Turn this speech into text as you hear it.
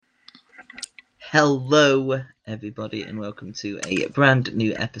Hello, everybody, and welcome to a brand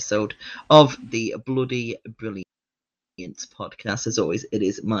new episode of the Bloody Brilliant podcast. As always, it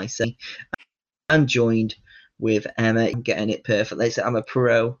is myself. I'm joined with Emma, getting it perfectly. So I'm a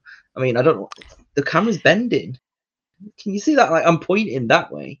pro. I mean, I don't know. The camera's bending. Can you see that? Like, I'm pointing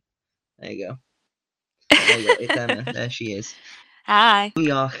that way. There you go. There you go. It's Emma. There she is. Hi. We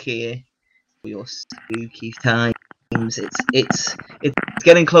are here for your spooky times. It's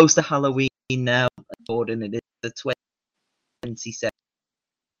getting close to Halloween now. Gordon, it is the 27th.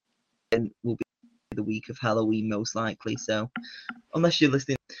 Will be the week of Halloween most likely. So unless you're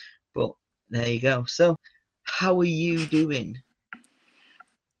listening, but there you go. So how are you doing?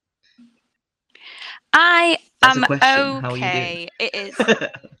 I That's am a question. okay. How are you doing? It is.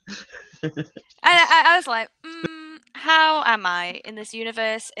 I was like, how am I in this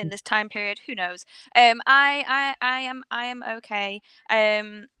universe, in this time period? Who knows? I am okay.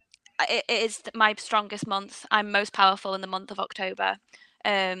 It is my strongest month. I'm most powerful in the month of October.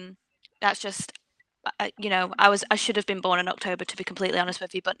 That's just, I should have been born in October, to be completely honest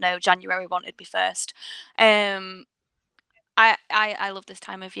with you, but no, January wanted me first. I love this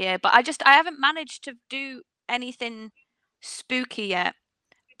time of year, but I haven't managed to do anything spooky yet.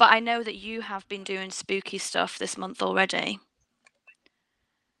 But I know that you have been doing spooky stuff this month already.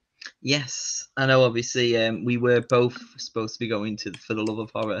 Yes, I know. Obviously, we were both supposed to be going to the For the Love of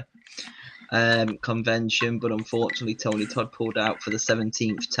Horror convention, but unfortunately, Tony Todd pulled out for the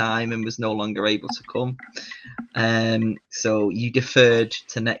 17th time and was no longer able to come. So you deferred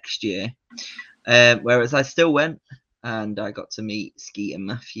to next year. Whereas I still went, and I got to meet Skeet and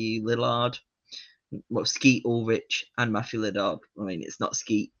Matthew Lillard. Well, Skeet Ulrich and Matthew Lillard. I mean, it's not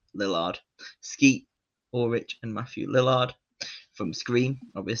Skeet Lillard. Skeet Ulrich and Matthew Lillard from Scream,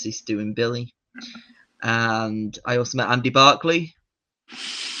 obviously Stu and Billy. And I also met Andy Barclay.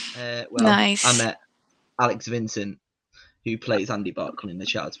 Nice. I met Alex Vincent, who plays Andy Barclay in the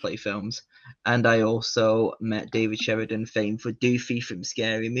Child's Play films. And I also met David Sheridan, famed for Doofy from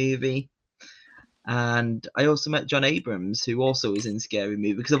Scary Movie. And I also met John Abrams, who also is in Scary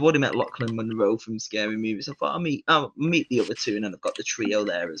Movie, because I've already met Lachlan Monroe from Scary Movie. So I thought I'll meet the other two, and then I've got the trio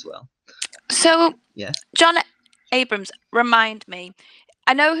there as well. So, yeah, John Abrams, remind me.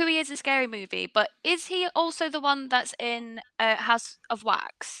 I know who he is in Scary Movie, but is he also the one that's in House of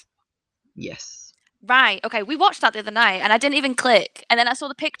Wax? Yes. Right. Okay. We watched that the other night, and I didn't even click. And then I saw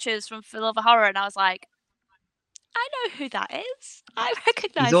the pictures from For the Love of Horror, and I was like, I know who that is. I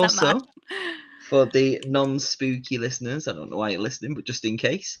recognise He's that man. also, for the non-spooky listeners, I don't know why you're listening, but just in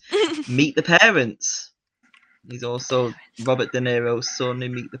case, Meet the Parents. He's also Robert De Niro's son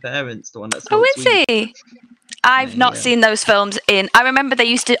in Meet the Parents, the one that smokes is weed. he? I've not seen those films I remember they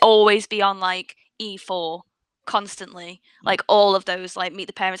used to always be on like E4 constantly, like all of those, like Meet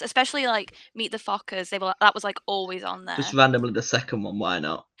the Parents, especially like Meet the Fockers. That was like always on there. Just randomly the second one, why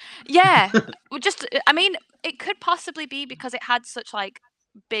not? Yeah, I mean, it could possibly be because it had such like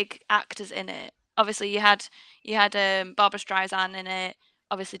big actors in it. Obviously, you had Barbara Streisand in it,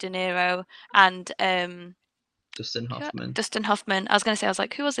 obviously De Niro, and Dustin Hoffman. Dustin Hoffman. I was going to say, I was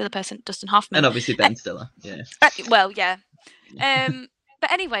like, who was the other person? Dustin Hoffman. And obviously Ben Stiller. Yeah. Well, yeah.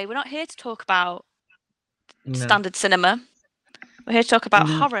 But anyway, we're not here to talk about standard cinema. We're here to talk about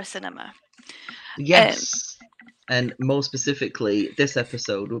horror cinema. Yes. And more specifically, this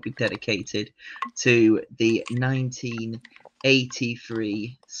episode will be dedicated to the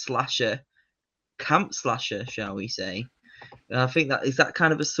 1983 slasher, camp slasher, shall we say. I think that is that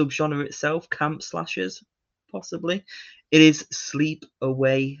kind of a subgenre itself, camp slashers, possibly. It is Sleep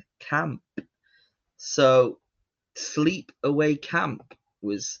Away Camp. So, Sleep Away Camp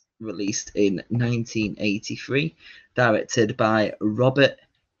was released in 1983, directed by Robert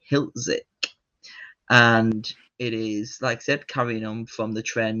Hiltzik. And it is, like I said, carrying on from the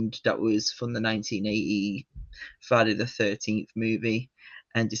trend that was from the 1980 Friday the 13th movie,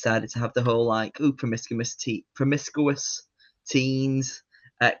 and decided to have the whole like promiscuous teens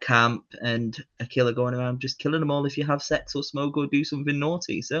at camp and a killer going around just killing them all if you have sex or smoke or do something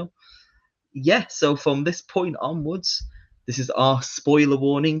naughty. So yeah, so from this point onwards, this is our spoiler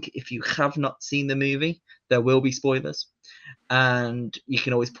warning. If you have not seen the movie, there will be spoilers, and you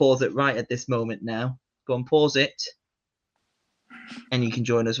can always pause it right at this moment now. Go and pause it, and you can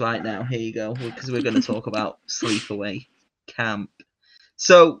join us right now. Here you go, because we're going to talk about Sleepaway Camp.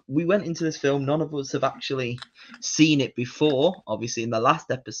 So we went into this film. None of us have actually seen it before. Obviously, in the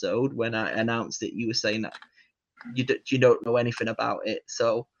last episode, when I announced it, you were saying that you don't know anything about it.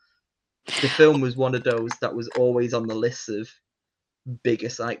 So the film was one of those that was always on the list of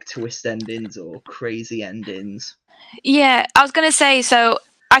biggest like twist endings or crazy endings. Yeah, I was going to say, so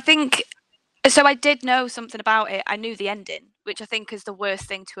I think So I did know something about it. I knew the ending, which I think is the worst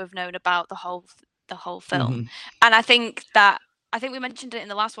thing to have known about the whole film. Hmm. And I think we mentioned it in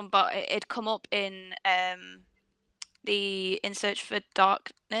the last one, but it'd come up in the In Search for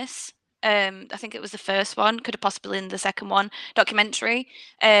Darkness. I think it was the first one, could have possibly been the second one, documentary.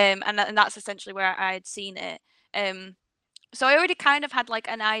 And that's essentially where I had seen it. So I already kind of had like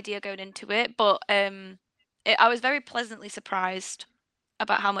an idea going into it, but I was very pleasantly surprised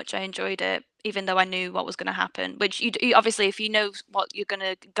about how much I enjoyed it, even though I knew what was going to happen. Which you obviously, if you know what you're going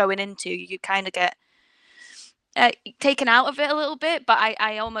to going into, you kind of get taken out of it a little bit. But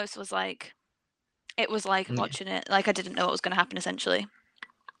I almost was like, it was like Yeah, watching it, like I didn't know what was going to happen essentially.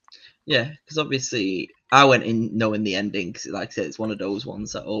 yeah, because obviously I went in knowing the ending. Because, like I said, it's one of those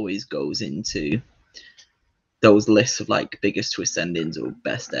ones that always goes into those lists of like biggest twist endings or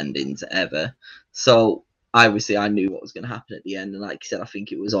best endings ever. So obviously I knew what was going to happen at the end, and like you said, I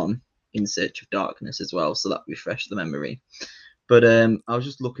think it was on In Search of Darkness as well, so that refreshed the memory. But I was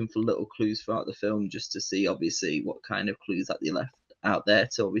just looking for little clues throughout the film just to see obviously what kind of clues that they left out there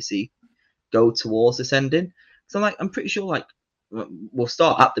to obviously go towards this ending. So I'm pretty sure like we'll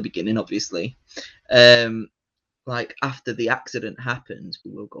start at the beginning, obviously. Um, like after the accident happens,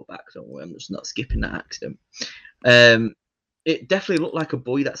 we will go back. Don't worry, I'm just not skipping that accident. Um, it definitely looked like a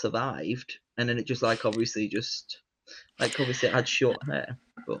boy that survived, and then it just like obviously it had short hair,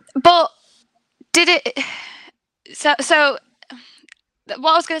 but But did it? So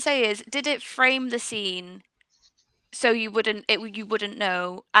what I was going to say is, did it frame the scene so you wouldn't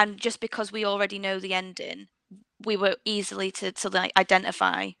know, and just because we already know the ending, we were easily to like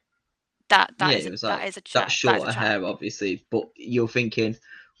identify that yeah, it was like that that is a shorter hair, child. obviously. But you're thinking,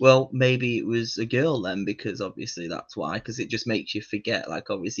 well, maybe it was a girl then, because obviously that's why. Because it just makes you forget. Like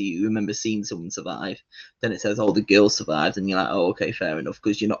obviously, you remember seeing someone survive, then it says, "Oh, the girl survived," and you're like, "Oh, okay, fair enough,"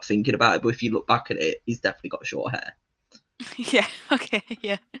 because you're not thinking about it. But if you look back at it, he's definitely got short hair. Yeah. Okay.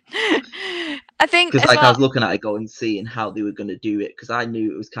 Yeah. I think Because as like I well. was looking at it, going seeing how they were going to do it, because I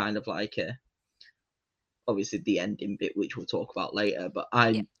knew it was kind of like a obviously the ending bit, which we'll talk about later. But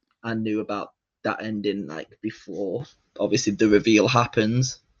Yeah. I knew about that ending like before obviously the reveal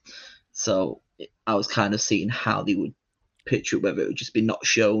happens. So I was kind of seeing how they would picture it, whether it would just be not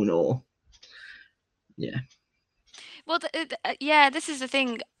shown or yeah, Well, yeah, this is the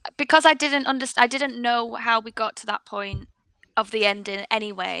thing, because I didn't understand. I didn't know how we got to that point of the ending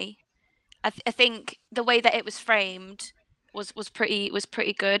anyway. I think the way that it was framed was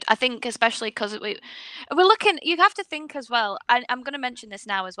pretty good. I think especially because we're looking. You have to think as well. I'm going to mention this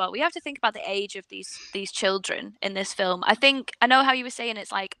now as well. We have to think about the age of these children in this film. I know how you were saying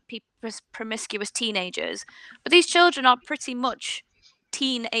it's like promiscuous teenagers, but these children are pretty much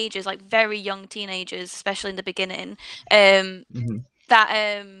teenagers, like very young teenagers, especially in the beginning. Um, mm-hmm. that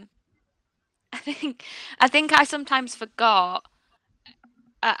I think I sometimes forgot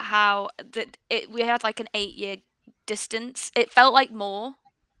at how that we had like an 8 year distance. It felt like more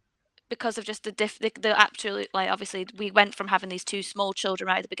because of just the absolute, like, obviously we went from having these two small children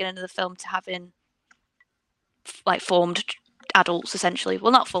right at the beginning of the film to having like formed adults essentially.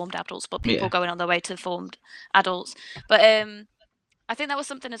 Well, not formed adults, but people Yeah, going on their way to formed adults. But I think that was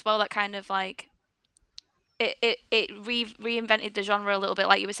something as well that kind of like reinvented the genre a little bit,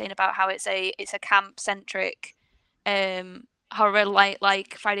 like you were saying about how it's a camp centric horror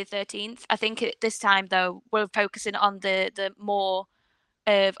like Friday the 13th. I think this time though we're focusing on the more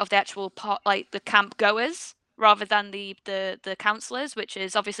of the actual part, like the camp goers, rather than the counselors, which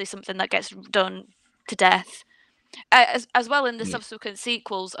is obviously something that gets done to death, as well in the yeah, subsequent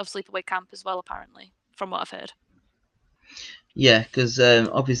sequels of Sleepaway Camp as well, apparently, from what I've heard. yeah. Because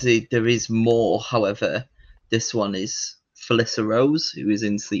obviously there is more. However, this one is Felissa Rose, who is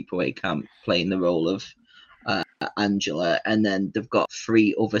in Sleepaway Camp, playing the role of Angela, and then they've got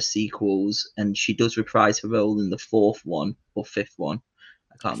three other sequels, and she does reprise her role in the fourth one or fifth one.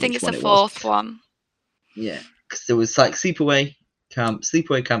 I can't I remember think which it's the one it was. fourth one. Yeah, because there was like Sleepaway Camp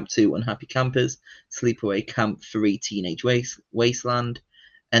 2, Unhappy Campers, Sleepaway Camp 3, Teenage Wasteland,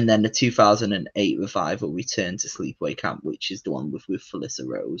 and then the 2008 revival, Return to Sleepaway Camp, which is the one with Felissa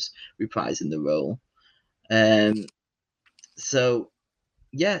Rose reprising the role. Um, so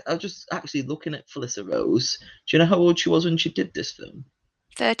yeah, I was just actually looking at Felissa Rose. Do you know how old she was when she did this film?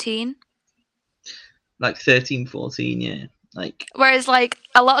 13. Like 13, 14, yeah. Like, Whereas, like,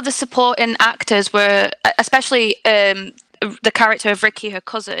 a lot of the supporting actors were, especially the character of Ricky, her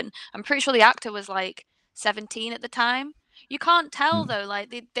cousin. I'm pretty sure the actor was like 17 at the time. You can't tell mm, though;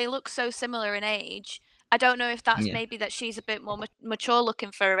 like they look so similar in age. I don't know if that's yeah, maybe that she's a bit more mature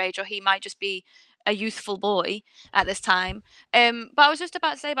looking for her age, or he might just be a youthful boy at this time. But I was just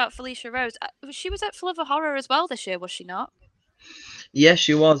about to say about Felicia Rose. She was at Full of Horror as well this year, was she not? Yeah,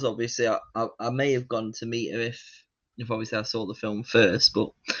 she was. Obviously, I may have gone to meet her if obviously I saw the film first, but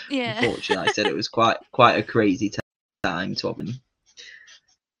Yeah. unfortunately, I said it was quite a crazy time to have.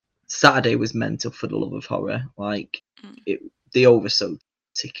 Saturday was mental for the love of horror. Like they oversold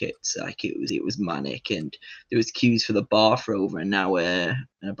tickets. Like it was manic, and there was queues for the bar for over an hour and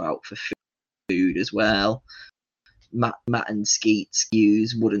about for food as well. Matt and Skeet's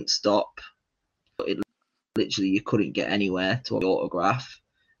queues wouldn't stop. Literally, you couldn't get anywhere to autograph.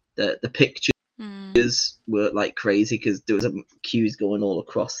 The pictures were like crazy because there was queues going all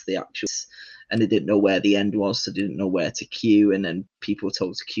across the actual, and they didn't know where the end was, so they didn't know where to queue, and then people were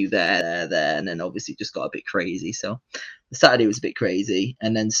told to queue there, and then obviously just got a bit crazy. So the Saturday was a bit crazy,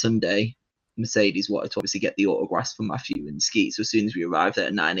 and then Sunday, Mercedes wanted to obviously get the autographs for Matthew and Skeet. So as soon as we arrived there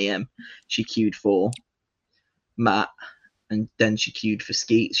at 9 a.m., she queued for Matt, and then she queued for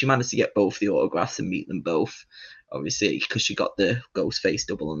Skeet. She managed to get both the autographs and meet them both, obviously, because she got the Ghostface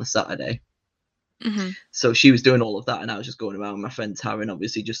double on the Saturday. So she was doing all of that, and I was just going around with my friend Taryn,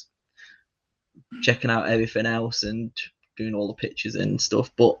 obviously just checking out everything else and doing all the pictures and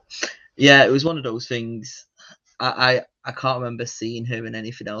stuff. But yeah, it was one of those things. I can't remember seeing her in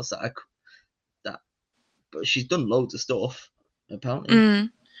anything else but she's done loads of stuff apparently.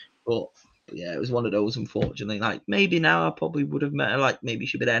 But yeah, it was one of those, unfortunately. Like maybe now I probably would have met her. Like maybe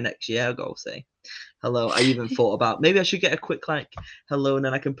she'll be there next year. I'll go say hello. I even thought about maybe I should get a quick like hello, and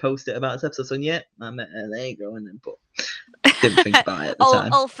then I can post it about this episode. So yeah, I met her. There you go. And then but didn't think about it at the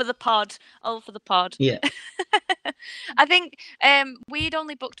time. All for the pod. All for the pod. Yeah. I think we'd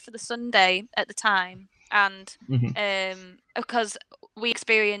only booked for the Sunday at the time, and because we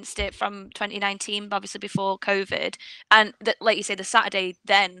experienced it from 2019, obviously before COVID, and like you say, the Saturday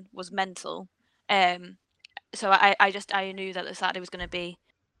then was mental. So I knew that the Saturday was going to be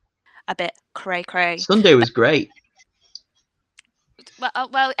a bit cray. Sunday was great.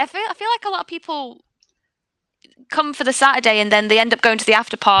 Well, I feel like a lot of people come for the Saturday and then they end up going to the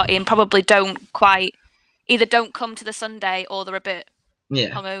after party and probably don't come to the Sunday, or they're a bit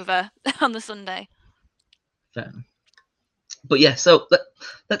hungover on the Sunday. Fair. But yeah, so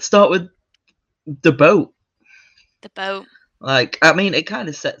let's start with the boat. The boat. Like, I mean, it kind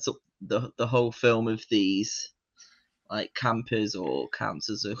of sets up the whole film of these like campers or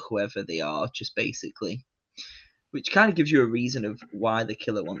cancers or whoever they are, just basically, which kind of gives you a reason of why the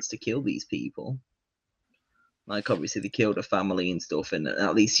killer wants to kill these people. Like, obviously, they killed a family and stuff, and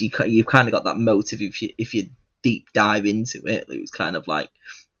at least you kind of got that motive if you deep dive into it. It was kind of like,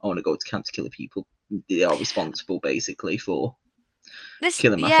 I want to go to camp to kill the people. They are responsible, basically, for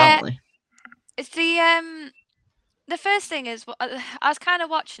killing my family. It's the first thing is, I was kind of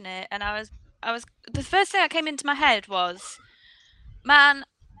watching it, and I was the first thing that came into my head was, man,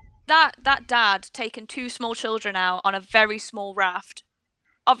 that dad taking two small children out on a very small raft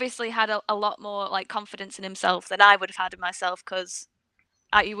obviously had a lot more like confidence in himself than I would have had in myself, because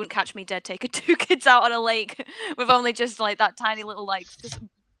you wouldn't catch me dead taking two kids out on a lake with only just like that tiny little like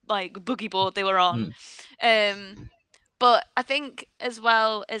boogie board they were on. But I think as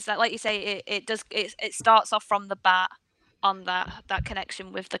well is that, like you say, it starts off from the bat on that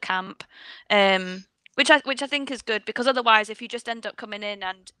connection with the camp, which I think is good, because otherwise if you just end up coming in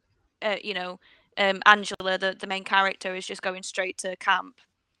and Angela, the main character, is just going straight to camp,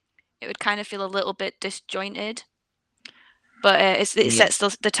 it would kind of feel a little bit disjointed. But it sets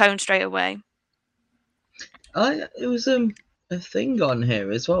the tone straight away. It was a thing on here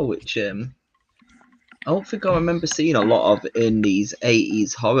as well, which I don't think I remember seeing a lot of in these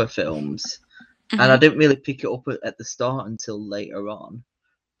 80s horror films. And I didn't really pick it up at the start until later on.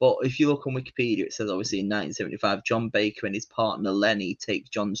 But if you look on Wikipedia, it says obviously in 1975, John Baker and his partner Lenny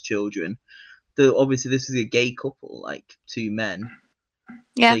take John's children. Obviously, this is a gay couple, like two men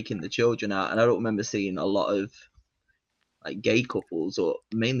taking the children out. And I don't remember seeing a lot of like gay couples or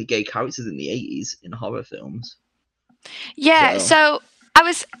mainly gay characters in the 80s in horror films. Yeah, so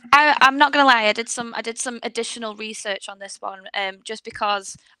I'm not gonna lie, I did some additional research on this one, just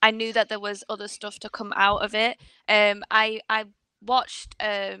because I knew that there was other stuff to come out of it. I watched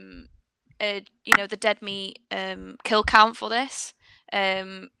the Dead Meat kill count for this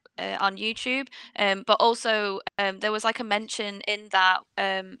on YouTube, but also there was like a mention in that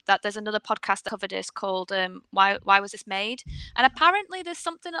that there's another podcast that covered this called Why Was This Made? And apparently there's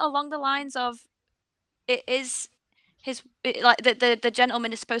something along the lines of, it is the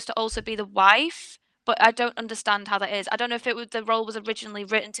gentleman is supposed to also be the wife, but I don't understand how that is. I don't know if the role was originally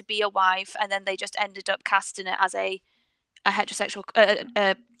written to be a wife, and then they just ended up casting it as a heterosexual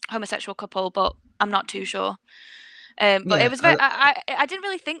homosexual couple. But I'm not too sure. But Yeah, it was very. I didn't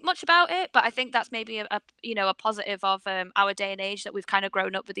really think much about it, but I think that's maybe a positive of our day and age, that we've kind of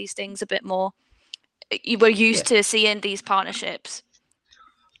grown up with these things a bit more. We're yeah, used to seeing these partnerships.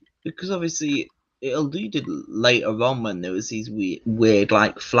 because obviously it alluded later on when there was these weird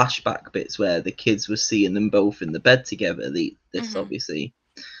like flashback bits where the kids were seeing them both in the bed together. This Hmm. obviously,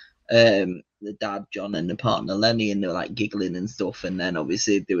 the dad John and the partner Lenny, and they were like giggling and stuff, and then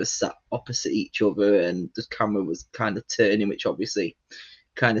obviously they were sat opposite each other, and the camera was kind of turning, which obviously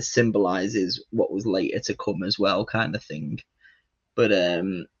kind of symbolizes what was later to come as well, kind of thing. But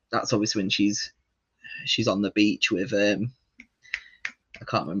that's obviously when she's on the beach with I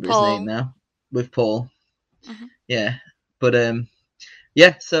can't remember his name Paul. now, with Paul. Hmm. Yeah, but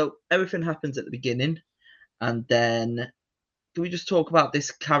yeah. So everything happens at the beginning, and then do we just talk about this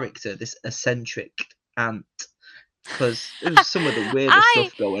character, this eccentric aunt? Because it was some of the weirdest I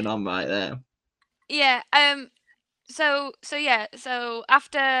stuff going on right there. Yeah. So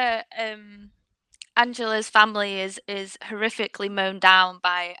after Angela's family is horrifically mown down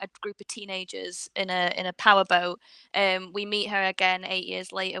by a group of teenagers in a powerboat. We meet her again 8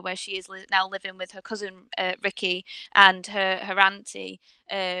 years later, where she is now living with her cousin Ricky and her auntie,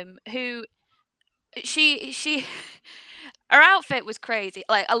 who she her outfit was crazy.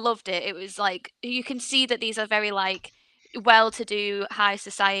 Like, I loved it. It was like, you can see that these are very like well-to-do high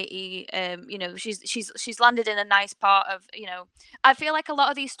society. She's landed in a nice part of, I feel like a lot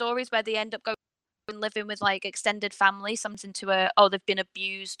of these stories where they end up going and living with like extended family, something into they've been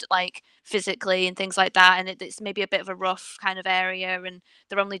abused like physically and things like that, and it's maybe a bit of a rough kind of area, and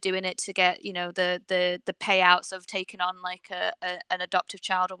they're only doing it to get the payouts of taking on like an adoptive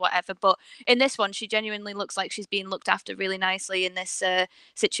child or whatever. But in this one, she genuinely looks like she's being looked after really nicely in this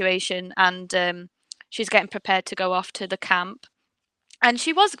situation, and she's getting prepared to go off to the camp. And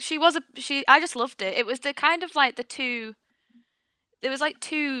she I just loved it. It was the kind of like there was like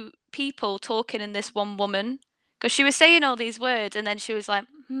two people talking in this one woman, because she was saying all these words and then she was like,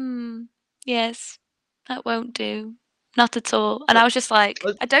 yes, that won't do, not at all. And I was just like,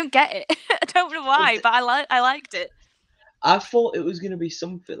 I, I don't get it. I don't know why, but I liked it. I thought it was going to be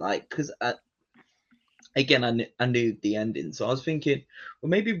something like, because again, I knew the ending, so I was thinking, well,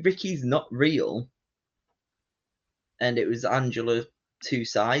 maybe Ricky's not real, and it was Angela, two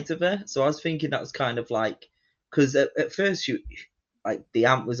sides of her. So I was thinking that was kind of like, because at first you like the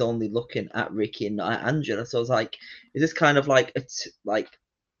aunt was only looking at Ricky and not at Angela. So I was like, is this kind of like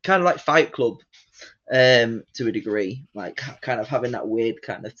kind of like Fight Club, to a degree, like kind of having that weird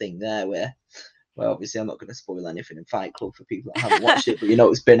kind of thing there where. Well, obviously, I'm not going to spoil anything in Fight Club for people that haven't watched it, but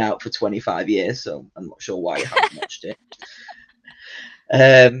it's been out for 25 years, so I'm not sure why you haven't watched it.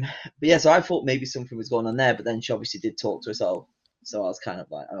 But yeah, so I thought maybe something was going on there, but then she obviously did talk to herself, so I was kind of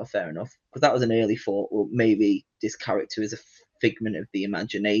like, oh, fair enough, because that was an early thought. Well, maybe this character is a figment of the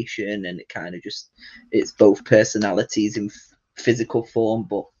imagination, and it kind of just it's both personalities in physical form,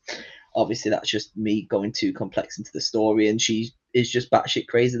 but obviously that's just me going too complex into the story, and she is just batshit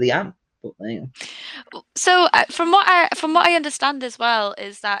crazy the aunt. But yeah. So from what I understand as well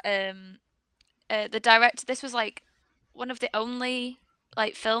is that the director, this was like one of the only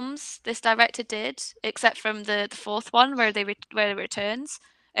like films this director did, except from the fourth one where where it returns.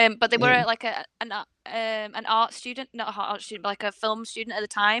 But they Yeah. were like an art student, not an art student, but like a film student at the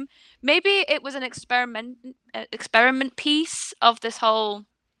time. Maybe it was an experiment piece of this whole,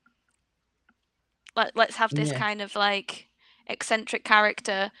 let's have this Yeah. kind of like eccentric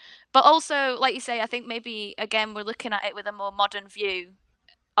character. But also, like you say, I think maybe again we're looking at it with a more modern view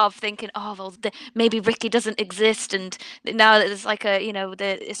of thinking, oh well, maybe Ricky doesn't exist, and now that there's like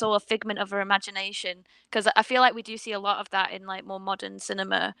it's all a figment of her imagination. Because I feel like we do see a lot of that in like more modern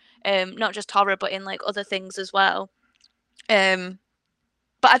cinema, not just horror, but in like other things as well. Um,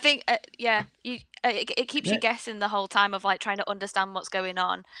 but I think, yeah, it keeps you Yeah. guessing the whole time of like trying to understand what's going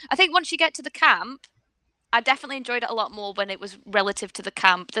on. I think once you get to the camp, I definitely enjoyed it a lot more when it was relative to the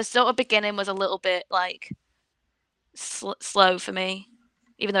camp. The sort of beginning was a little bit like slow for me,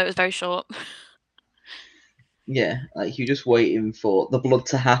 even though it was very short. Yeah, like you're just waiting for the blood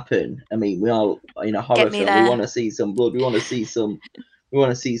to happen. I mean, we are in a Get horror me film. We there. want to see some blood. We want to see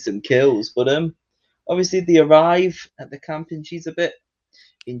some kills. But obviously they arrive at the camp, and she's a bit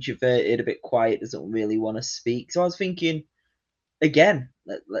introverted, a bit quiet, doesn't really want to speak. So I was thinking, again,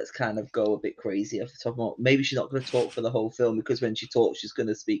 let's kind of go a bit crazy off the top of maybe she's not going to talk for the whole film, because when she talks, she's going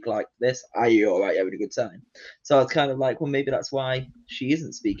to speak like this. Are you all right? Having a good time? So I was kind of like, well, maybe that's why she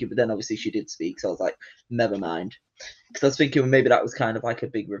isn't speaking. But then obviously she did speak, so I was like, never mind. Because I was thinking maybe that was kind of like a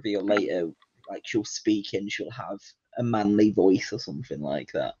big reveal later, like she'll speak and she'll have a manly voice or something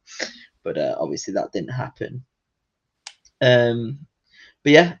like that. but obviously that didn't happen.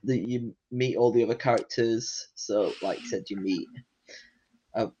 But yeah, you meet all the other characters. So, like you said, you meet.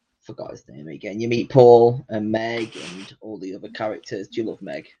 I forgot his name again. You meet Paul and Meg and all the other characters. Do you love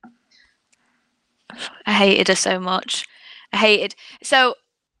Meg? I hated her so much. So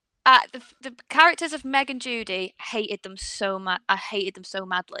the characters of Meg and Judy. Hated them so much. I hated them so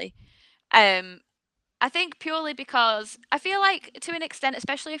madly. I think purely because I feel like to an extent,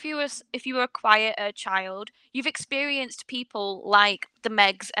 especially if you were a quieter child, you've experienced people like the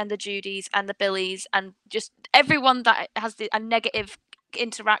Megs and the Judys and the Billies and just everyone that has a negative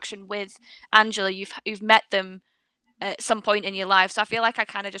interaction with Angela. You've met them at some point in your life, so I feel like I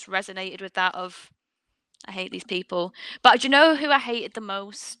kind of just resonated with that of I hate these people. But do you know who I hated the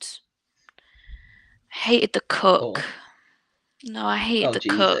most? I hated the cook. Paul. No, I hated Oh the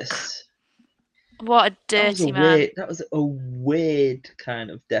cook. Jesus! What a dirty man. That was a weird kind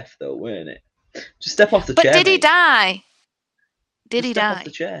of death, though, weren't it? Just step off the But chair. did he mate. die? Did Just he step die? off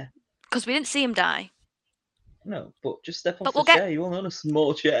the chair. Because we didn't see him die. No, but just step off But the we'll get- chair. You're all on a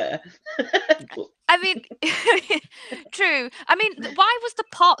small chair. But I mean, true. I mean, why was the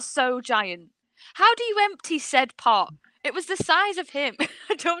pot so giant? How do you empty said pot? It was the size of him.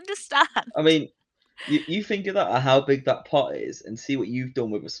 I don't understand. I mean, you think of that, how big that pot is, and see what you've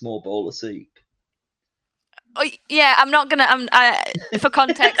done with a small bowl of soup. Oh, yeah, I'm not gonna. For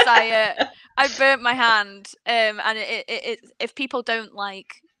context, I burnt my hand. And if people don't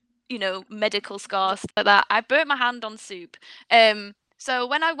like, medical scars like that, I burnt my hand on soup. So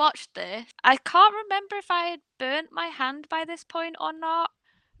when I watched this, I can't remember if I had burnt my hand by this point or not,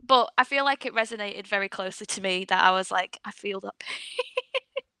 but I feel like it resonated very closely to me that I was like, I feel that pain.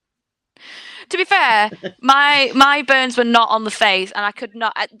 To be fair, my burns were not on the face, and I could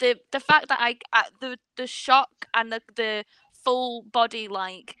not. The fact that the shock and the full body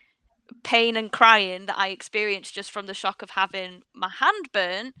like pain and crying that I experienced just from the shock of having my hand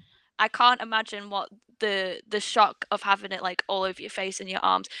burnt, I can't imagine what the shock of having it like all over your face and your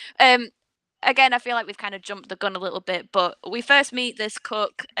arms. Again, I feel like we've kind of jumped the gun a little bit, but we first meet this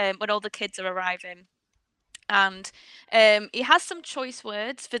cook when all the kids are arriving. And he has some choice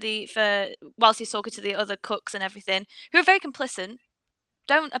words for whilst he's talking to the other cooks and everything, who are very complicit.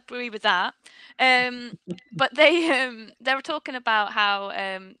 Don't agree with that. But they were talking about how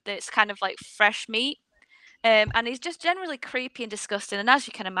it's kind of like fresh meat. And he's just generally creepy and disgusting. And as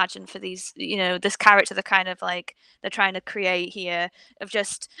you can imagine, for these, this character, the kind of like they're trying to create here of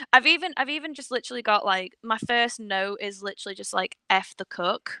just, I've even just literally got like my first note is literally just like F the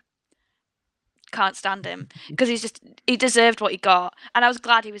cook. Can't stand him because he deserved what he got, and I was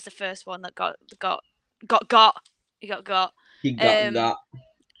glad he was the first one that got. He got got. He got But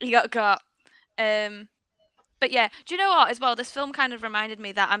yeah, do you know what? As well, this film kind of reminded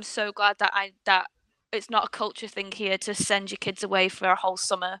me that I'm so glad that it's not a culture thing here to send your kids away for a whole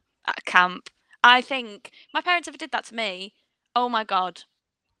summer at a camp. I think my parents ever did that to me. Oh my god,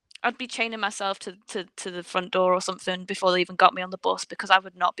 I'd be chaining myself to the front door or something before they even got me on the bus because I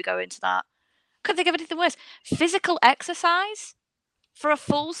would not be going to that. Couldn't think of anything worse. Physical exercise for a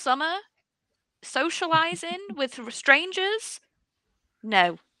full summer, socializing with strangers.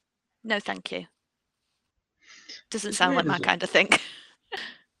 No, thank you. Doesn't sound like my kind of thing.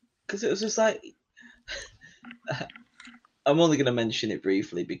 Because it was just like, I'm only going to mention it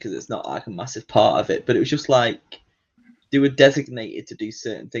briefly because it's not like a massive part of it, but it was just like they were designated to do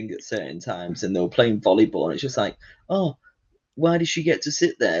certain things at certain times, and they were playing volleyball, and it's just like, oh, why does she get to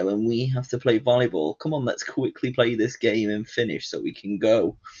sit there when we have to play volleyball? Come on, let's quickly play this game and finish so we can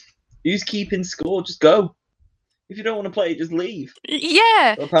go. Who's keeping score? Just go. If you don't want to play, just leave.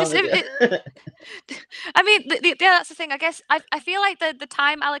 Yeah. I mean, yeah, that's the thing. I guess I feel like the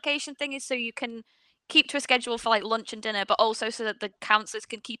time allocation thing is so you can keep to a schedule for like lunch and dinner, but also so that the counselors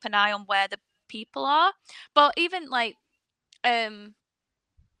can keep an eye on where the people are. But even like, I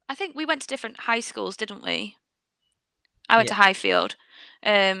think we went to different high schools, didn't we? I went to Highfield,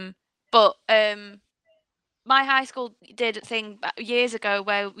 but my high school did a thing years ago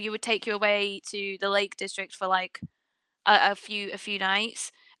where you would take you away to the Lake District for like a few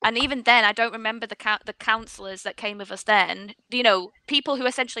nights, and even then, I don't remember the counselors that came with us then. People who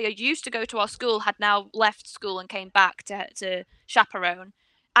essentially are used to go to our school had now left school and came back to chaperone.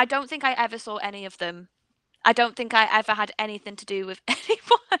 I don't think I ever saw any of them. I don't think I ever had anything to do with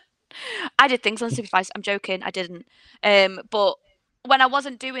anyone. I did things unsupervised. I'm joking. I didn't. But when I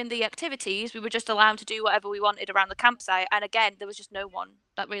wasn't doing the activities, we were just allowed to do whatever we wanted around the campsite. And again, there was just no one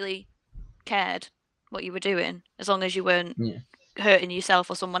that really cared what you were doing, as long as you weren't hurting yourself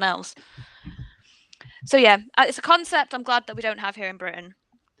or someone else. So yeah, it's a concept I'm glad that we don't have here in Britain.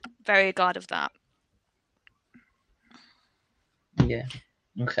 very glad of that. Yeah.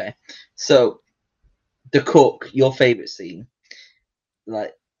 Okay. So the cook, your favourite scene,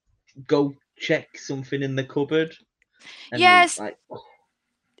 like go check something in the cupboard and Yes, like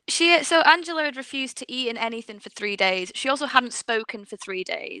so Angela had refused to eat in anything for 3 days. She also hadn't spoken for 3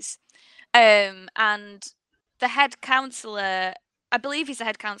 days. And the head counselor, I believe he's the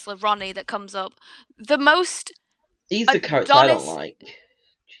head counselor, Ronnie, that comes up. The most he's the character I don't like.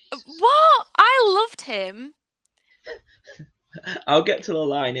 What? I loved him. I'll get to the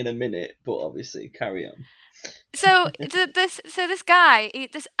line in a minute, but obviously carry on. So this guy,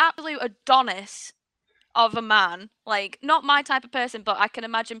 this absolute Adonis of a man, like not my type of person, but I can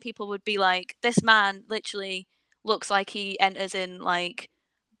imagine people would be like, this man literally looks like he enters in like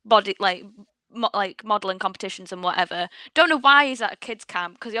body like modeling competitions and whatever. Don't know why he's at a kids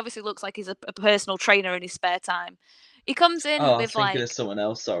camp, because he obviously looks like he's a personal trainer in his spare time. He comes in Oh, I was with thinking like of someone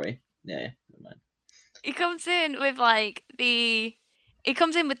else. Sorry. Yeah. Never mind. he comes in with like the he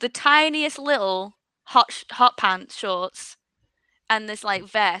comes in with the tiniest little hot pants shorts and this like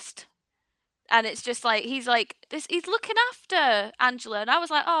vest, and it's just like he's looking after Angela, and I was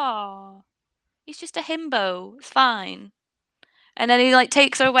like, oh, he's just a himbo, it's fine. And then he like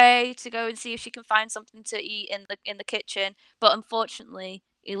takes her away to go and see if she can find something to eat in the kitchen, but unfortunately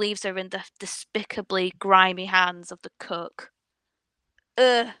he leaves her in the despicably grimy hands of the cook.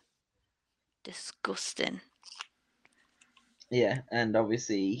 Ugh, disgusting. Yeah, and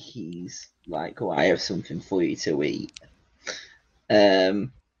obviously he's like, "Oh, I have something for you to eat."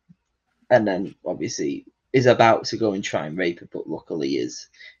 And then obviously is about to go and try and rape her, but luckily is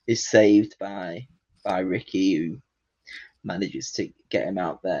saved by Ricky, who manages to get him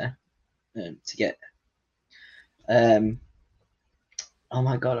out there to get oh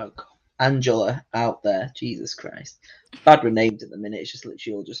my god, Angela out there. Jesus Christ, bad with names at the minute. It's just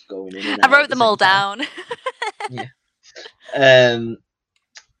literally all just going in and I out wrote at the them all same time. down. Yeah.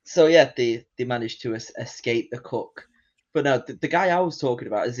 So yeah, they managed to escape the cook, but no, the guy I was talking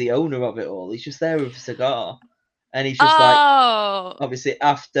about is the owner of it all. He's just there with a cigar, and he's just like, Oh, obviously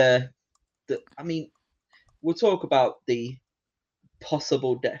after the. I mean, we'll talk about the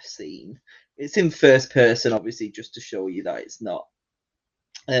possible death scene. It's in first person, obviously, just to show you that it's not.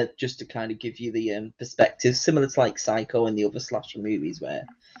 Just to kind of give you the perspective, similar to like Psycho and the other slasher movies, where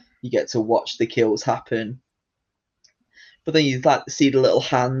you get to watch the kills happen. But then you like see the little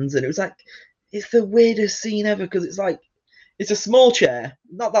hands, and it was like it's the weirdest scene ever because it's like it's a small chair,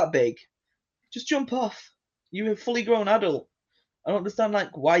 not that big. Just jump off. You're a fully grown adult. I don't understand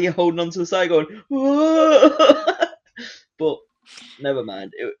like why you're holding onto the side going. But never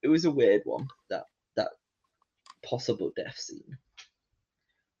mind. It was a weird one, that possible death scene,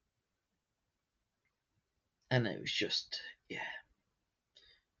 and it was just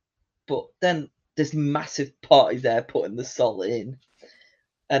But then this massive party there putting the salt in,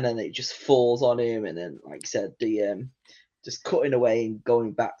 and then it just falls on him, and then like I said, the just cutting away and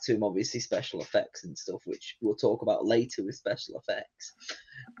going back to him, obviously special effects and stuff, which we'll talk about later with special effects.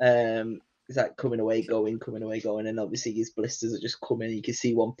 It's like coming away, going, and obviously his blisters are just coming. You can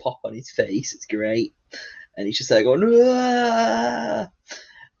see one pop on his face. It's great, and he's just there going, Aah!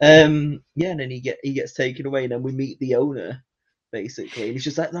 Yeah, and then he gets taken away, and then we meet the owner, basically, and he's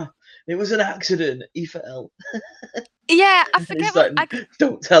just like, no, it was an accident. He fell. yeah, I And forget he's what like,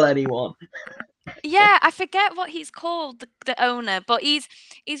 don't tell anyone. yeah, I forget what he's called, the owner, but he's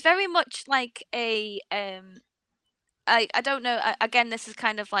very much like a I don't know. Again, this is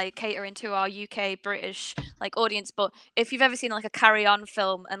kind of like catering to our UK British like audience, but if you've ever seen like a Carry On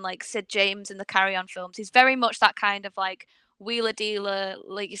film and like Sid James in the Carry On films, he's very much that kind of like wheeler dealer,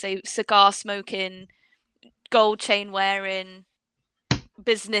 like you say, cigar smoking, gold chain wearing,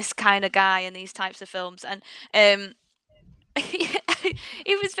 business kind of guy in these types of films. And he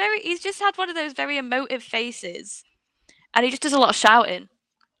was he's just had one of those very emotive faces, and he just does a lot of shouting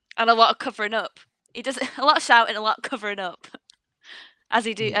and a lot of covering up. He does a lot of shouting, a lot of covering up. As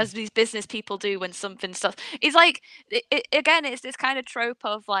these business people do when something stuff. It's like again, it's this kind of trope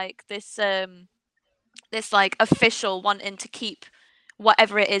of like this like official wanting to keep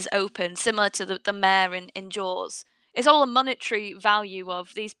whatever it is open, similar to the mayor in Jaws. It's all a monetary value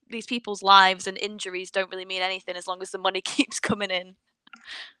of these people's lives, and injuries don't really mean anything as long as the money keeps coming in.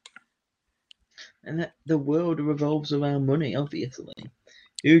 And the world revolves around money, obviously.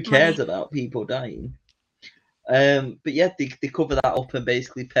 Who cares about people dying? But yeah, they cover that up and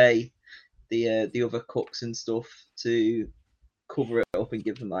basically pay the other cooks and stuff to cover it up and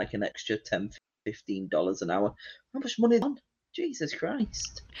give them like an extra $10-15 an hour. How much money on? Jesus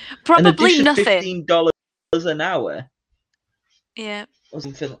Christ! Probably an nothing. $15 an hour. Yeah. or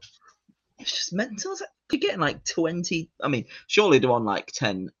something. It's just mental. You're getting like 20. I mean, surely they're on like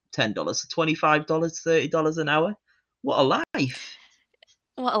 $10, $25, $30 an hour. What a life!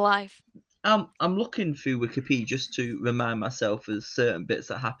 What a life. I'm looking through Wikipedia just to remind myself of certain bits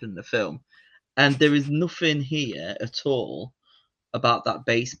that happen in the film, and there is nothing here at all about that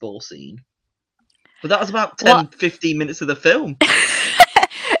baseball scene. But that was about 10, What? 15 minutes of the film.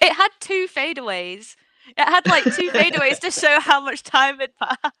 It had 2 fadeaways. It had like 2 fadeaways to show how much time had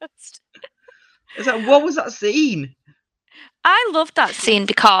passed. It's like, what was that scene? I loved that scene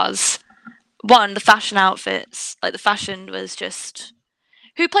because, one, the fashion outfits, like the fashion was just.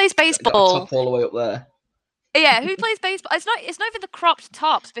 Who plays Got a baseball? top all the way up there. Yeah, who plays baseball? It's not even the cropped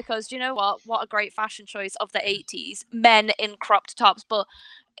tops, because you know what a great fashion choice of the 80s, men in cropped tops. But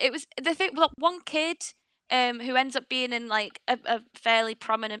it was the thing. Well, one kid, who ends up being in like a fairly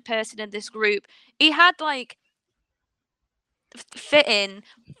prominent person in this group, he had like fitting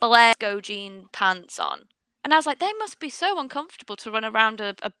Go jean pants on, and I was like, they must be so uncomfortable to run around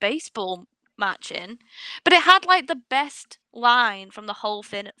a baseball match in. But it had like the best line from the whole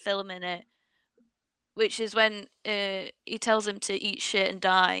film in it, which is when he tells him to eat shit and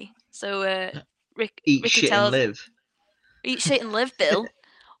die. So Eat Ricky shit and tells, live. eat shit and live, Bill.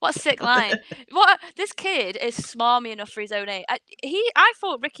 What a sick line! What this kid is smarmy enough for his own age. I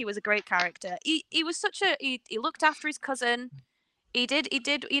thought Ricky was a great character. He was such a he looked after his cousin. He did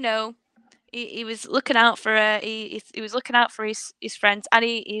you know. He was looking out for he was looking out for his friends, and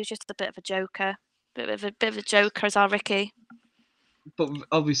he was just a bit of a joker, bit of a joker as our Ricky. But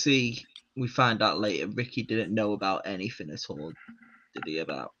obviously, we find out later Ricky didn't know about anything at all, did he?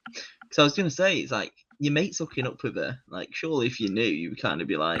 About, because I was gonna say, it's like your mate's hooking up with her. Like, surely if you knew, you would kind of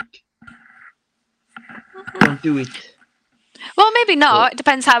be like, "Don't do it." Well, maybe not. But It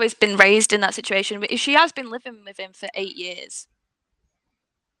depends how he's been raised in that situation. But she has been living with him for 8 years,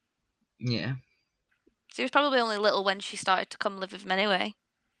 yeah, so he was probably only little when she started to come live with him anyway.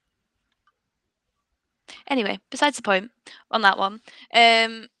 Anyway, besides the point on that one.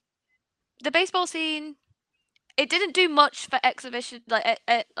 The baseball scene, it didn't do much for exhibition, like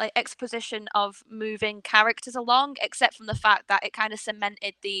exposition of moving characters along, except from the fact that it kind of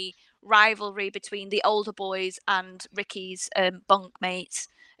cemented the rivalry between the older boys and Ricky's bunk mates,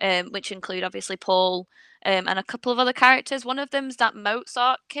 which include obviously Paul, and a couple of other characters. One of them's that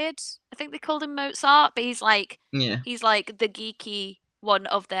Mozart kid. I think they called him Mozart, but yeah, he's like the geeky one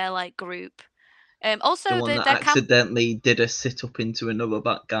of their like group. the Also, one that their camp. accidentally did a sit up into another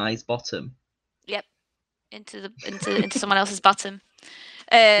guy's bottom. Yep, into someone else's bottom.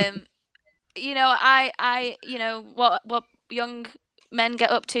 Um, you know, you know what young men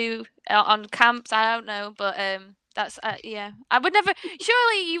get up to on camps. I don't know, but that's yeah. I would never.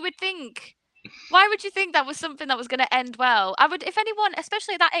 Surely you would think. Why would you think that was something that was going to end well? I would, if anyone,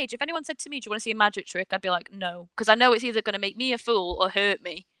 especially at that age, if anyone said to me, "Do you want to see a magic trick?" I'd be like, "No," because I know it's either going to make me a fool or hurt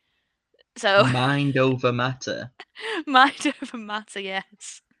me. So Mind over matter. mind over matter,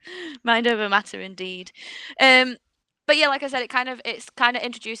 yes, mind over matter indeed. But yeah, like I said, it's kind of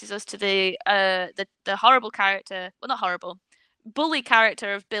introduces us to the horrible character, well, not horrible, bully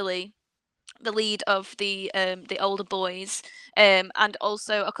character of Billy, the lead of the older boys, and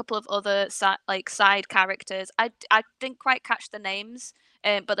also a couple of other side characters. I didn't quite catch the names,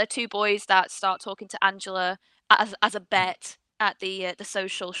 but they're 2 boys that start talking to Angela as a bet at the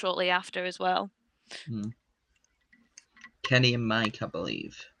social shortly after as well. Kenny and Mike, I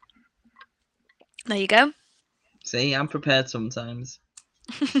believe. There you go. See, I'm prepared sometimes.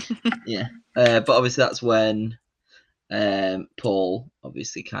 Yeah, but obviously that's when Paul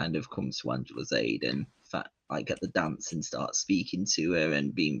obviously kind of comes to Angela's aid and like at the dance and starts speaking to her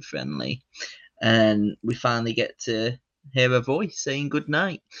and being friendly, and we finally get to hear her voice saying good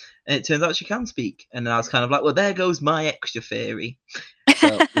night, and it turns out she can speak, and I was kind of like, well, there goes my extra theory,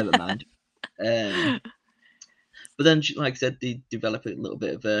 so never mind. But then, like I said, they develop a little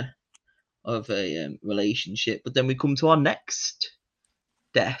bit of a relationship, but then we come to our next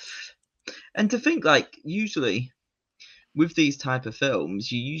death, and to think, like, usually with these type of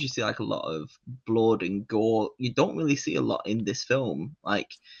films, you usually see like a lot of blood and gore. You don't really see a lot in this film.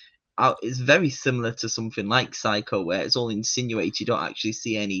 Like, it's very similar to something like Psycho, where it's all insinuated. You don't actually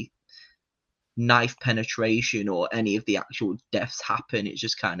see any knife penetration or any of the actual deaths happen. It's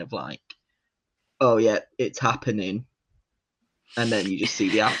just kind of like, oh yeah, it's happening, and then you just see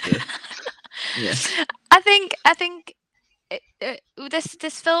the after. Yeah, I think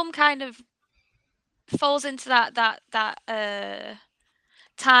this film kind of falls into that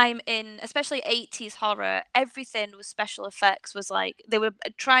time in especially 80s horror. Everything was special effects, was like they were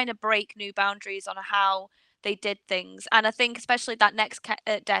trying to break new boundaries on how they did things. And I think especially that next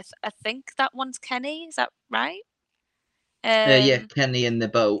death, I think that one's Kenny. Is that right? Yeah, Kenny in the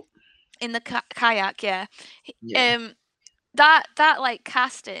boat. In the kayak, yeah. Yeah. That like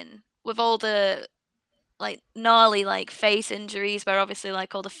casting with all the like gnarly like face injuries where obviously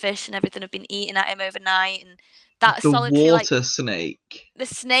like all the fish and everything have been eaten at him overnight, and that The solitary like water snake. the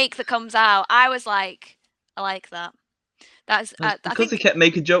snake that comes out, I was like, I like that. That's That's I because they think kept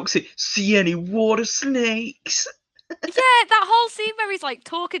making jokes. See any water snakes? yeah, that whole scene where he's like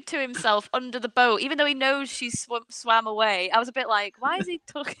talking to himself under the boat, even though he knows she's swam away. I was a bit like, why is he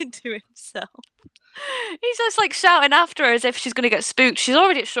talking to himself? He's just like shouting after her as if she's gonna get spooked. She's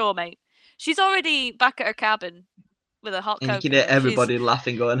already at shore, mate. She's already back at her cabin with a hot And you can cocoa. hear everybody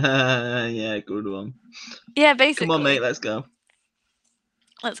laughing, going, yeah, good one. Yeah, basically. Come on, mate, let's go.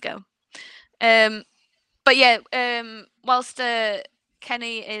 Let's go. But yeah, whilst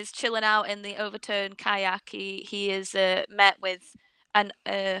Kenny is chilling out in the overturned kayak, he is met with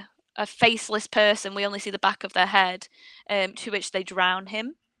a faceless person. We only see the back of their head, to which they drown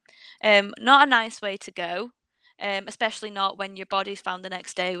him. Not a nice way to go, especially not when your body's found the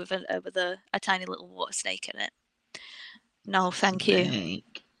next day with a tiny little water snake in it. No, thank you.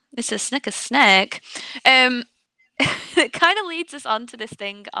 It's a snake. It kind of leads us on to this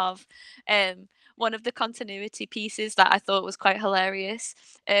thing of one of the continuity pieces that I thought was quite hilarious.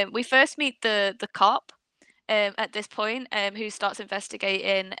 We first meet the cop at this point, who starts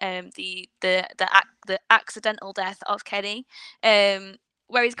investigating the accidental death of Kenny,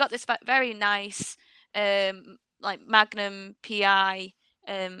 where he's got this very nice like Magnum PI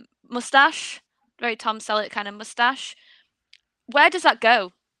mustache, very Tom Selleck kind of mustache. Where does that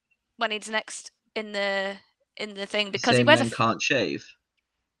go when he's next in the thing? Because he wears men can't shave.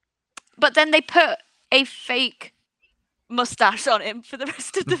 But then they put a fake mustache on him for the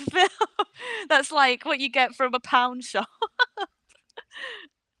rest of the film. That's like what you get from a pound shop.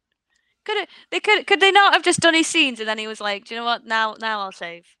 Could they not have just done his scenes and then he was like, do you know what? Now I'll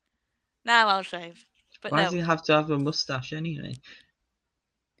shave. Now I'll shave. But why no. does he have to have a mustache anyway?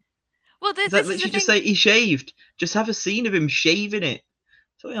 Well, this is is just say he shaved. Just have a scene of him shaving it.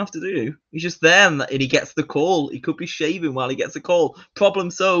 That's what you have to do. He's just there and he gets the call. He could be shaving while he gets the call.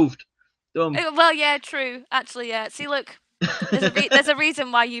 Problem solved. Done. Well, yeah, true. Actually, yeah. See, look, there's a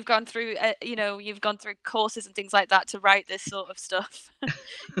reason why you've gone through, you've gone through courses and things like that to write this sort of stuff.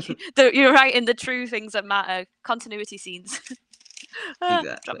 You're writing the true things that matter. Continuity scenes.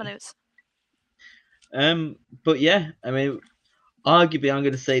 Exactly. Drop my notes. But yeah, I mean, arguably, I'm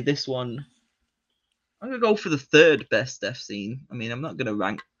going to say this one. I'm going to go for the third best death scene. I mean, I'm not going to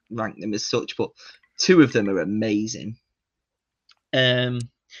rank them as such, but two of them are amazing.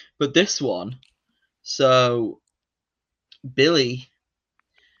 But this one, so Billy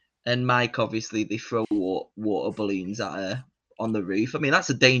and Mike, obviously, they throw water balloons at her on the roof. I mean, that's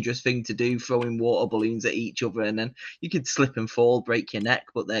a dangerous thing to do, throwing water balloons at each other, and then you could slip and fall, break your neck,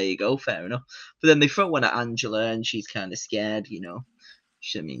 but there you go, fair enough. But then they throw one at Angela, and she's kind of scared, you know.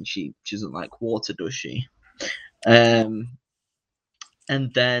 She doesn't like water, does she? And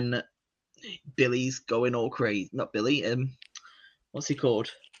then Billy's going all crazy. Not Billy, what's he called?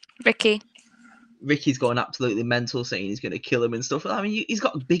 Ricky. Ricky's going absolutely mental, saying he's going to kill him and stuff. I mean, he's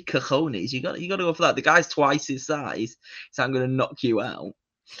got big cojones. You got to go for that. The guy's twice his size, so I'm going to knock you out.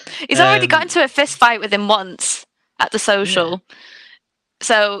 He's already got into a fist fight with him once at the social, yeah.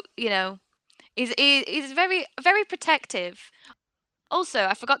 So he's very very protective. Also,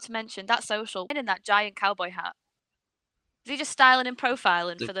 I forgot to mention that social in that giant cowboy hat. Is he just styling and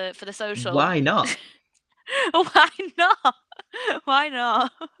profiling for the social? Why not? Why not? Why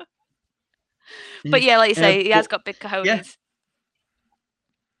not? But yeah, like you say, he has got big cojones. Yeah.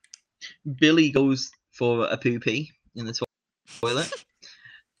 Billy goes for a poopy in the toilet,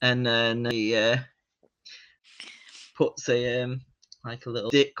 and then he puts a like a little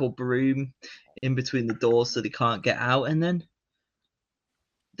stick or broom in between the doors so they can't get out, and then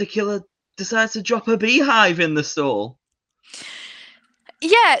the killer decides to drop a beehive in the stall.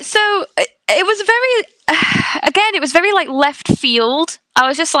 Yeah, so it was very, again, it was very like left field. I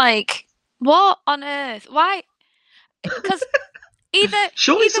was just like, what on earth? Why? Because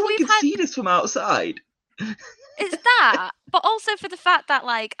surely someone can see this from outside. It's that, but also for the fact that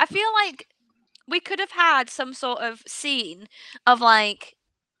like I feel like we could have had some sort of scene of like,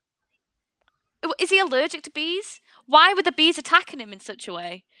 is he allergic to bees? Why were the bees attacking him in such a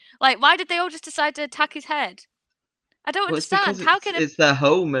way? Like, why did they all just decide to attack his head? I don't understand. How can it's their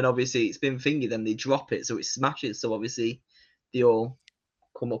home, and obviously it's been fingered, and they drop it, so it smashes. So obviously they all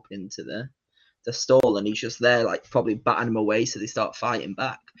come up into there. the stall, and he's just there, like probably batting them away, so they start fighting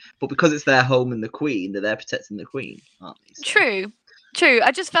back. But because it's their home and the Queen, they're there protecting the Queen, aren't they? So. True.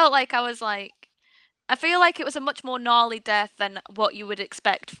 I just felt like I feel like it was a much more gnarly death than what you would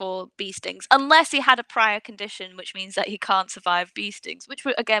expect for bee stings, unless he had a prior condition, which means that he can't survive bee stings, which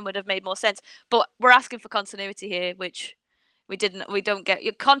again would have made more sense. But we're asking for continuity here, which we don't get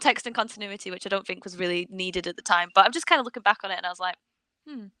your context and continuity, which I don't think was really needed at the time. But I'm just kind of looking back on it, and I was like,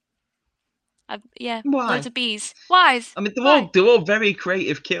 yeah, Why? loads of bees. Whys? I mean, they're all very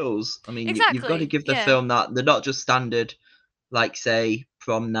creative kills. I mean, you've got to Exactly. give the Yeah. film that they're not just standard, like say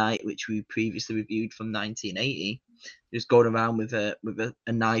Prom Night, which we previously reviewed from 1980, just going around with a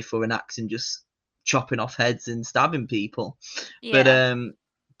knife or an axe and just chopping off heads and stabbing people. Yeah. But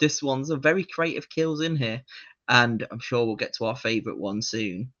this one's a very creative kills in here, and I'm sure we'll get to our favourite one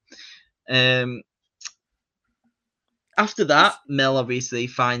soon. After that, Mel obviously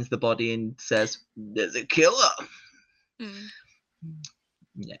finds the body and says, "There's a killer."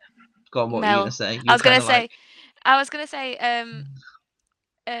 Yeah. Go on, what were you gonna say? I was gonna say,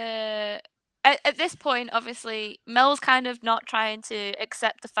 at this point, obviously, Mel's kind of not trying to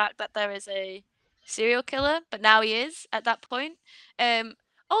accept the fact that there is a serial killer, but now he is at that point.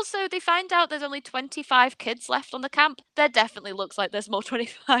 Also, they find out there's only 25 kids left on the camp. There definitely looks like there's more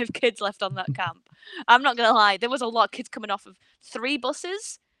 25 kids left on that camp. I'm not gonna lie, there was a lot of kids coming off of 3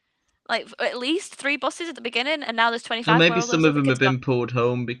 buses. Like at least 3 buses at the beginning, and now there's 25. Well, maybe some of them have been pulled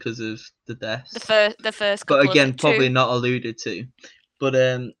home because of the deaths. The first couple. But again, probably not alluded to. But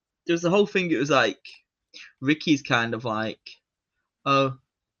there's the whole thing. It was like Ricky's kind of like, oh,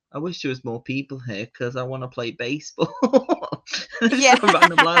 I wish there was more people here because I want to play baseball. Yeah.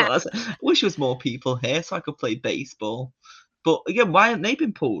 Random line like that. I wish there was more people here so I could play baseball. But again, why haven't they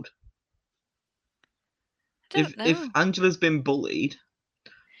been pulled? If Angela's been bullied,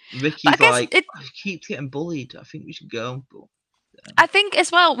 Ricky's like, he keeps getting bullied. I think we should go. But, I think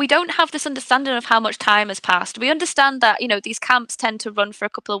as well, we don't have this understanding of how much time has passed. We understand that, these camps tend to run for a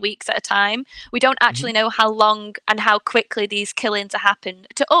couple of weeks at a time. We don't actually know how long and how quickly these killings are happening.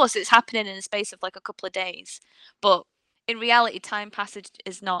 To us, it's happening in a space of like a couple of days. But in reality, time passage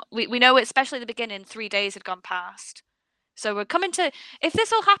is not. We know, especially at the beginning, 3 days had gone past. So we're coming to, if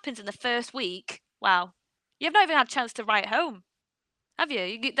this all happens in the first week, wow, you've not even had a chance to write home. Have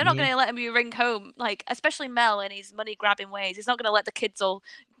you? They're not going to let him ring home, like, especially Mel in his money-grabbing ways. He's not going to let the kids all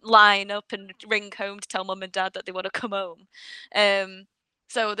line up and ring home to tell mum and dad that they want to come home.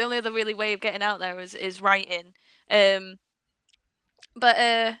 So the only other really way of getting out there is writing. But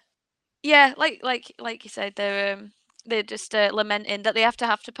yeah, like you said, they're just lamenting that they have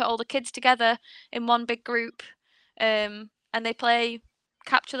to put all the kids together in one big group, and they play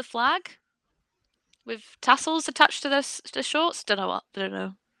capture the flag with tassels attached to the shorts. Don't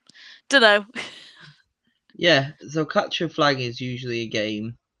know. Yeah, so capture flag is usually a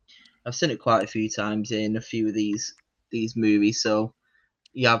game. I've seen it quite a few times in a few of these movies. So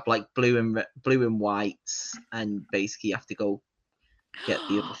you have like blue and whites, and basically you have to go get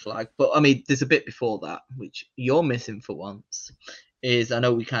the other flag. But I mean, there's a bit before that which you're missing for once. Is I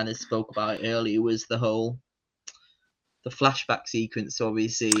know we kind of spoke about it earlier. Was the flashback sequence? So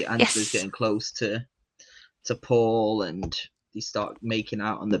obviously Angela's getting close to Paul, and they start making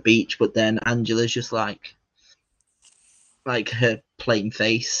out on the beach. But then Angela's just like her plain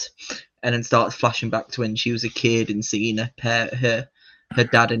face, and then starts flashing back to when she was a kid and seeing her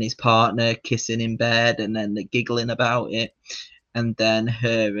dad and his partner kissing in bed, and then they're giggling about it, and then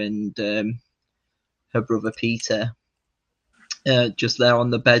her and her brother Peter just there on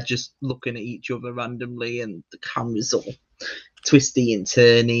the bed just looking at each other randomly, and the camera's all twisty and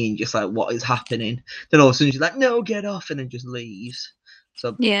turny and just like, what is happening? Then all of a sudden she's like, no, get off, and then just leaves.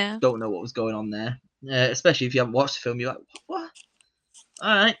 So yeah, don't know what was going on there. Especially if you haven't watched the film, you're like, what?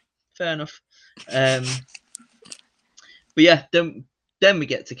 All right, fair enough. But yeah, then we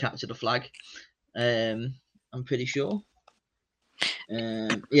get to capture the flag. I'm pretty sure.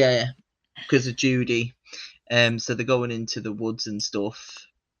 Yeah, because of Judy. So they're going into the woods and stuff,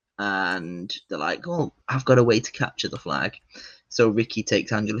 and they're like, oh, I've got a way to capture the flag. So Ricky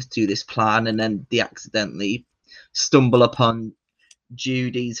takes Angela to this plan, and then they accidentally stumble upon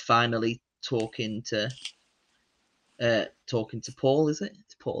Judy's finally talking to Paul. Is it?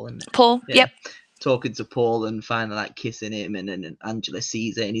 It's Paul, isn't it? Paul. Yeah. Yep. Talking to Paul and finally like kissing him, and then Angela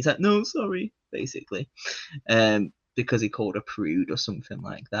sees it, and he's like, no, sorry, basically, because he called her prude or something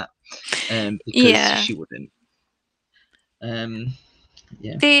like that, because she wouldn't.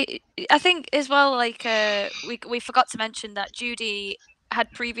 Yeah. I think as well, like we forgot to mention that Judy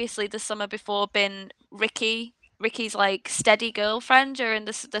had previously the summer before been Ricky Ricky's like steady girlfriend during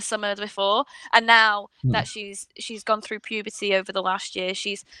the summer before, and now that she's gone through puberty over the last year,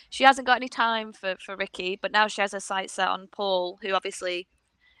 she hasn't got any time for Ricky, but now she has her sights set on Paul, who obviously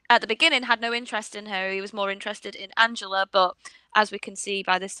at the beginning had no interest in her. He was more interested in Angela, but as we can see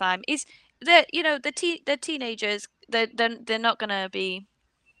by this time, the teenagers. They're not gonna be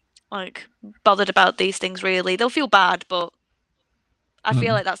like bothered about these things really. They'll feel bad, but I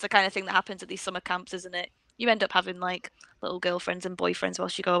feel like that's the kind of thing that happens at these summer camps, isn't it? You end up having like little girlfriends and boyfriends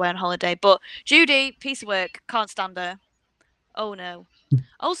whilst you go away on holiday. But Judy, piece of work, can't stand her. Oh no.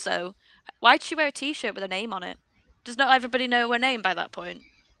 Also, why'd she wear a t-shirt with a name on it? Does not everybody know her name by that point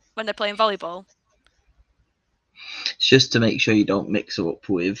when they're playing volleyball? It's just to make sure you don't mix her up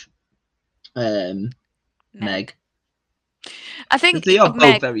with Meg. I think they are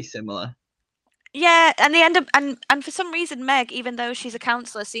both very similar. Yeah, and they end up and for some reason Meg, even though she's a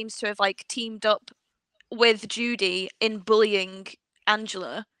counselor, seems to have like teamed up with Judy in bullying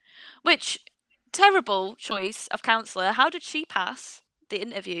Angela, which terrible choice of counselor. How did she pass the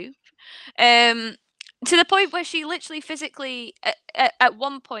interview? To the point where she literally physically at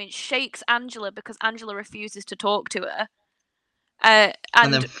one point shakes Angela because Angela refuses to talk to her.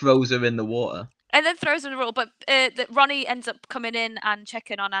 And then throws her in the water. And then throws her in the water, but Ronnie ends up coming in and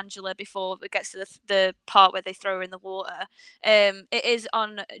checking on Angela before it gets to the part where they throw her in the water. It is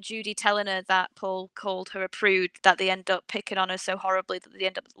on Judy telling her that Paul called her a prude that they end up picking on her so horribly that they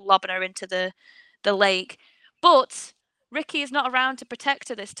end up lobbing her into the lake. But Ricky is not around to protect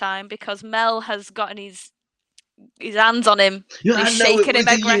her this time because Mel has gotten his hands on him. He's shaking him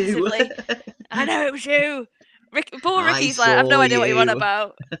aggressively. I know it was you. Poor Ricky's like, I have no idea what you're on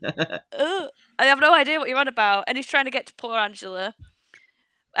about. I have no idea what you're on about. And he's trying to get to poor Angela.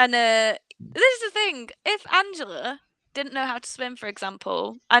 And this is the thing. If Angela didn't know how to swim, for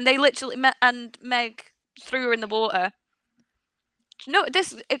example, and they literally and Meg threw her in the water.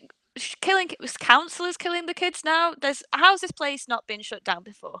 Counselors killing the kids now. How's this place not been shut down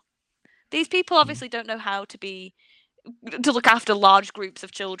before? These people obviously don't know how to look after large groups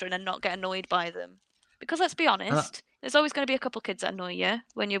of children and not get annoyed by them. Because let's be honest, there's always going to be a couple kids that annoy you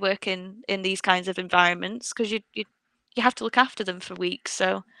when you're working in these kinds of environments because you have to look after them for weeks.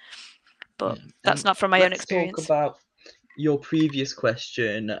 So, but that's not from my own experience. Let's talk about your previous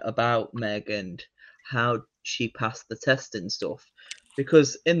question about Meg and how she passed the test and stuff.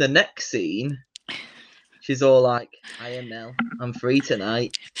 Because in the next scene, she's all like, "Hi, Mel, I'm free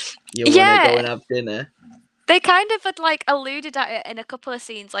tonight. You want to go and have dinner?" They kind of had like alluded at it in a couple of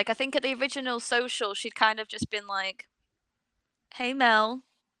scenes. Like I think at the original social, she'd kind of just been like, "Hey Mel,"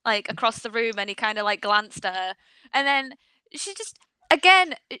 like across the room, and he kind of like glanced at her, and then she just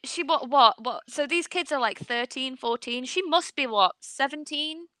again she what? So these kids are like 13, 14. She must be what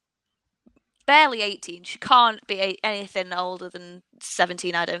 17, barely 18. She can't be anything older than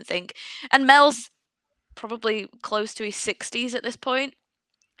 17, I don't think. And Mel's probably close to his 60s at this point.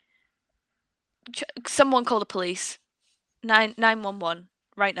 Someone call the police. 911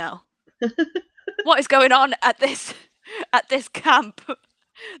 right now. What is going on at this camp?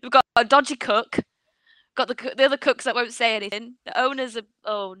 We've got a dodgy cook. Got the other cooks that won't say anything. The owners are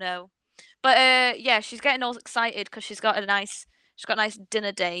oh no. But yeah, she's getting all excited because she's got a nice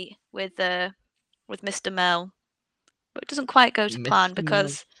dinner date with Mr. Mel. But it doesn't quite go to plan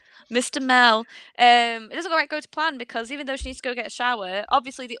because Mr. Mel, it doesn't quite go to plan because even though she needs to go get a shower,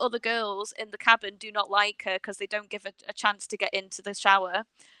 obviously the other girls in the cabin do not like her because they don't give her a chance to get into the shower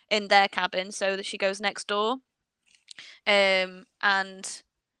in their cabin, so that she goes next door, and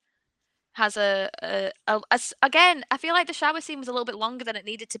has again. I feel like the shower scene was a little bit longer than it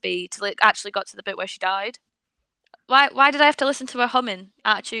needed to be till it actually got to the bit where she died. Why did I have to listen to her humming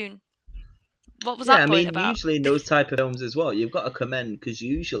out of tune? What was that point about? Usually in those type of films as well, you've got to commend because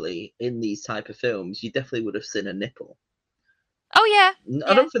usually in these type of films, you definitely would have seen a nipple. Oh yeah.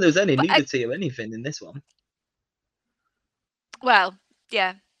 I don't think there's any nudity or anything in this one. Well,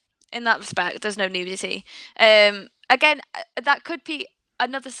 yeah, in that respect, there's no nudity. Again, that could be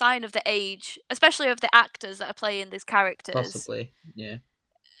another sign of the age, especially of the actors that are playing these characters. Possibly, yeah.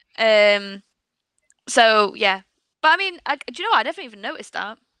 So yeah, but I mean, do you know what? I never even noticed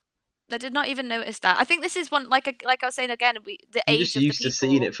that. I did not even notice that. I think this is one like I was saying again. The age just used to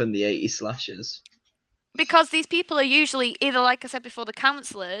seeing it from the 80s slashers. Because these people are usually either, like I said before, the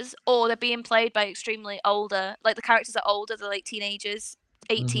counselors, or they're being played by extremely older. Like the characters are older, they're like teenagers,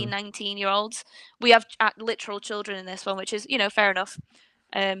 18, 19-year-olds. We have literal children in this one, which is fair enough.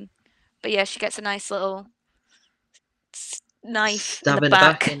 But yeah, she gets a nice little knife in the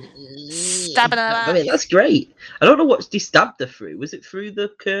back. Stabbing her in the back. I mean, that's great. I don't know what they stabbed her through. Was it through the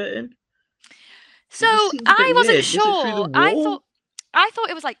curtain? So It just seems a I bit wasn't weird. Was it through the sure. wall? I thought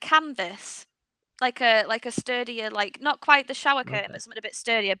it was like canvas, like a sturdier, like not quite the shower curtain, Okay. but something a bit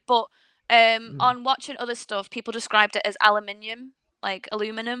sturdier. But Mm. on watching other stuff, people described it as aluminium, like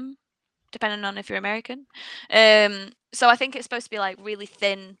aluminum, depending on if you're American. So I think it's supposed to be like really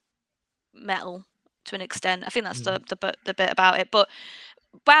thin metal to an extent. I think that's the bit about it. But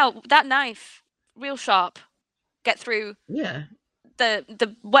wow, that knife, real sharp, get through Yeah.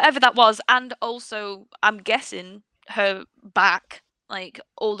 the whatever that was, and also I'm guessing her back, like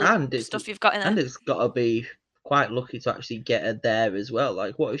all the And it's stuff you've got in and there. it's got to be quite lucky to actually get her there as well.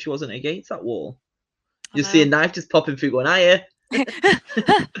 Like, what if she wasn't against that wall? I You see a know. knife just popping through, going, "Hiya."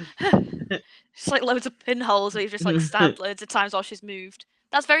 Just like loads of pinholes where you've just like stabbed loads of times while she's moved.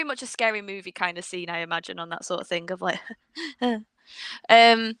 That's very much a scary movie kind of scene, I imagine, on that sort of thing of like, but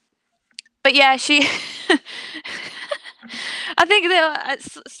yeah, she. I think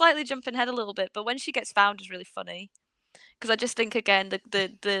it's slightly jumping ahead a little bit, but when she gets found is really funny because I just think again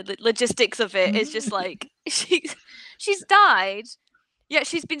the logistics of it is just like she's died, yet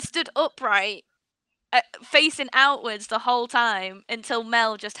she's been stood upright, facing outwards the whole time until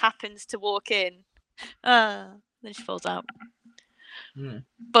Mel just happens to walk in. Then she falls out.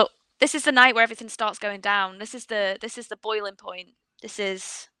 But this is the night where everything starts going down. This is the boiling point. This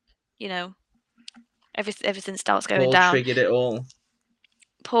is, you know, everything starts going Paul down. triggered it all.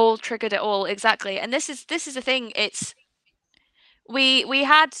 Paul triggered it all, exactly. And this is the thing. It's we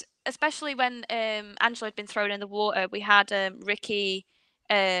had, especially when Angela had been thrown in the water, we had Ricky.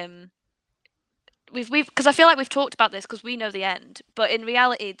 We've because I feel like we've talked about this because we know the end, but in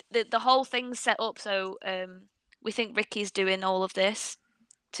reality, the whole thing's set up so we think Ricky's doing all of this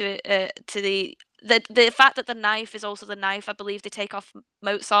to the fact that the knife is also the knife. I believe they take off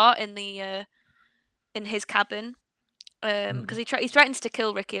Mozart in the in his cabin. Because he threatens to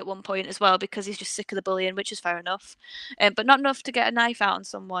kill Ricky at one point as well because he's just sick of the bullying, which is fair enough. But not enough to get a knife out on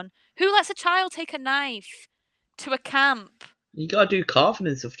someone. Who lets a child take a knife to a camp? You gotta do carving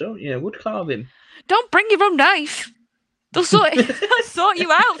and stuff, don't you? Wood carving. Don't bring your own knife. They'll sort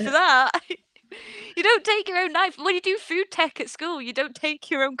you out for that. You don't take your own knife. When you do food tech at school, you don't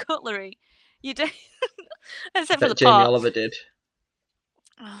take your own cutlery. You don't. Except for the Jamie pot. Oliver did.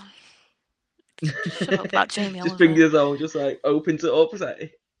 Oh, shut up about Jamie Just Oliver. brings his own, just like opens it up. It's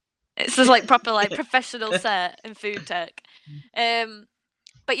like It's just like proper like professional set in food tech.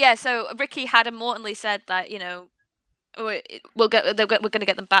 But yeah, so Ricky had immortally said that we're going to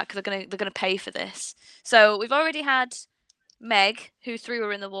get them back because they're going to pay for this. So we've already had Meg, who threw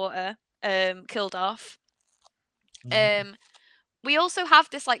her in the water, killed off. We also have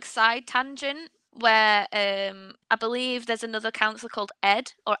this like side tangent where I believe there's another counselor called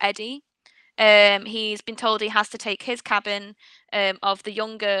Ed or Eddie. He's been told he has to take his cabin of the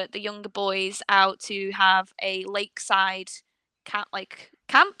younger boys out to have a lakeside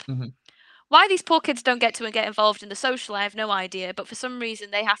camp. Why these poor kids don't get involved in the social, I have no idea. But for some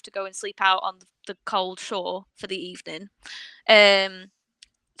reason, they have to go and sleep out on the cold shore for the evening. To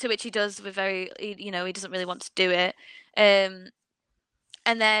which he does with he doesn't really want to do it.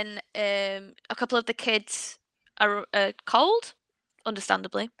 And then a couple of the kids are cold,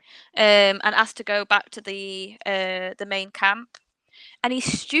 understandably, and asked to go back to the main camp. And he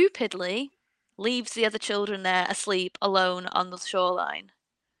stupidly leaves the other children there asleep alone on the shoreline.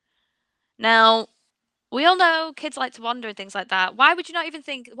 Now, we all know kids like to wander and things like that. Why would you not even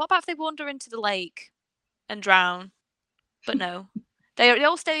think, what about if they wander into the lake and drown? But no, they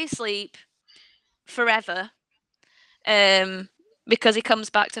all stay asleep forever. Because he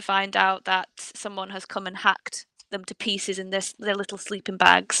comes back to find out that someone has come and hacked them to pieces in their little sleeping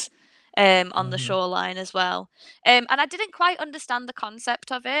bags on the shoreline as well. And I didn't quite understand the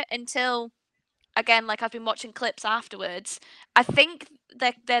concept of it until, again, like I've been watching clips afterwards. I think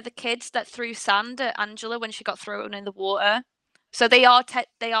they're the kids that threw sand at Angela when she got thrown in the water. So they are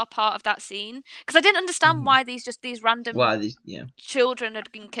part of that scene because I didn't understand why these random children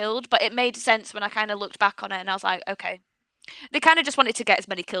had been killed, but it made sense when I kind of looked back on it and I was like, okay, they kind of just wanted to get as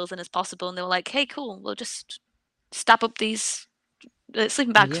many kills in as possible, and they were like, hey, cool, we'll just stab up these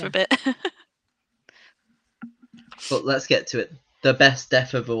sleeping bags for a bit. But let's get to it. The best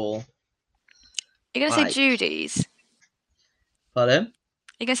death of all. You're gonna say Judy's? Pardon?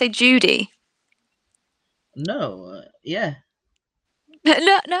 You're gonna say Judy? No. Yeah.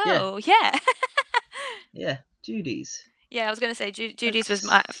 No. Yeah. Yeah. Judy's. Yeah, I was gonna say Judy's was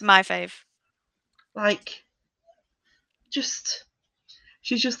my fave. Like,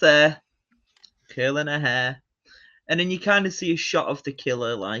 she's just there, curling her hair, and then you kind of see a shot of the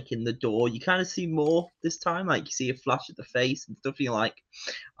killer, like in the door. You kind of see more this time, like you see a flash of the face and stuff. And you're like,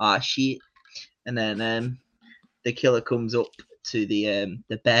 ah, shit. And then the killer comes up to the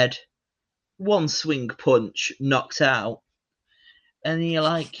bed, one swing punch, knocked out, and you're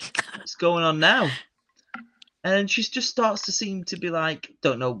like, what's going on now? And she just starts to seem to be like,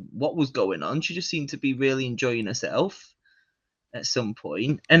 don't know what was going on. She just seemed to be really enjoying herself at some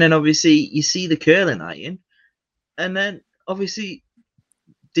point. And then obviously you see the curling iron, and then obviously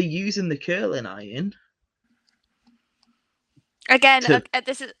they're using the curling iron. Again,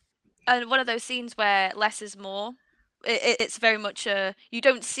 this is one of those scenes where less is more. It's very much you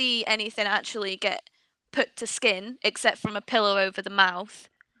don't see anything actually get put to skin except from a pillow over the mouth,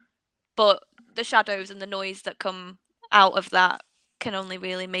 but the shadows and the noise that come out of that can only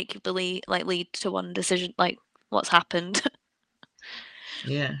really make you believe, like, lead to one decision, like, what's happened.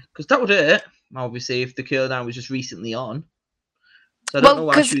 Yeah, because that would hurt, obviously, if the curl down was just recently on. So I don't know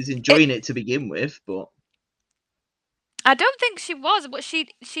why she was enjoying it to begin with, but I don't think she was, but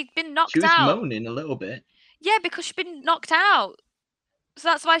she'd been knocked out. She was moaning a little bit. Yeah, because she'd been knocked out. So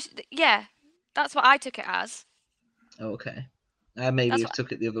that's why, that's what I took it as. Okay. I maybe have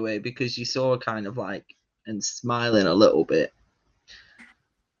took it the other way because you saw her kind of like and smiling a little bit.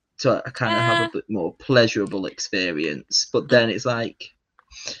 So I kind of have a bit more pleasurable experience. But then it's like,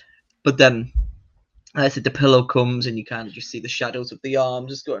 but then I said the pillow comes and you kind of just see the shadows of the arm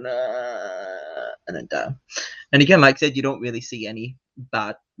just going, and then down. And again, like I said, you don't really see any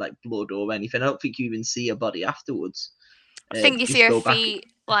bad like blood or anything. I don't think you even see a body afterwards. I think you see her feet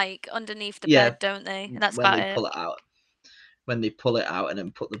like underneath the bed, don't they? And that's when they pull it out. When they pull it out and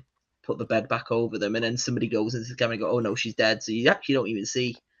then put the bed back over them, and then somebody goes into the camera and go, "Oh no, she's dead." So you actually don't even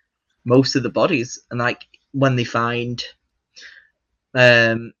see most of the bodies. And like when they find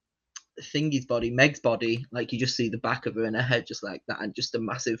Thingy's body, Meg's body, like you just see the back of her and her head just like that, and just a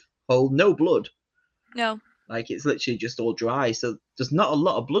massive hole, no blood. No. Like it's literally just all dry. So there's not a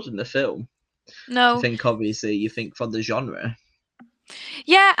lot of blood in the film. No. I think obviously you think from the genre.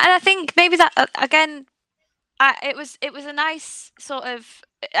 Yeah, and I think maybe that again, it was a nice sort of.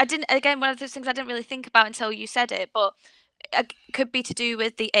 I didn't, again, one of those things I didn't really think about until you said it, but it could be to do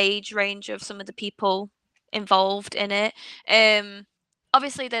with the age range of some of the people involved in it.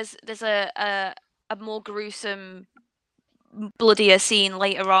 Obviously, there's a more gruesome, bloodier scene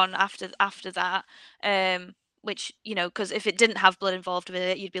later on after that. Which, you know, because if it didn't have blood involved with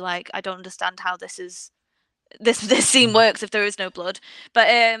it, you'd be like, I don't understand how this scene works if there is no blood. But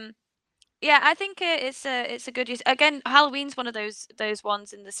yeah, I think it's a good use. Again, Halloween's one of those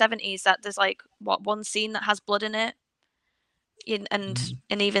ones in the 70s that there's like one scene that has blood in it, and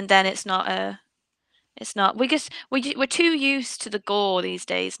even then it's not we're too used to the gore these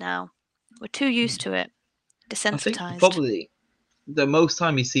days now. We're too used to it. Desensitized. I think probably the most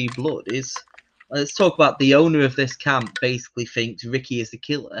time you see blood is, let's talk about the owner of this camp basically thinks Ricky is the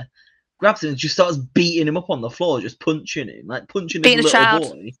killer, grabs him and just starts beating him up on the floor, just punching him, like punching his little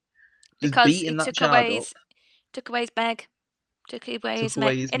boy. Just because beating that child up. Took away his Meg. Took away his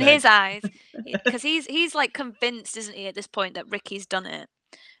Meg. In his eyes. Because he's like convinced, isn't he, at this point, that Ricky's done it.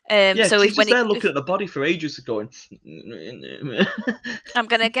 Yeah, so he's just there looking at the body for ages, going, I'm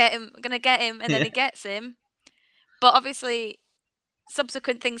gonna get him, and then he gets him. But obviously,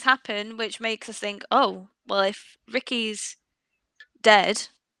 subsequent things happen, which makes us think, oh, well, if Ricky's dead,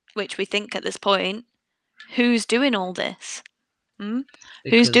 which we think at this point, who's doing all this?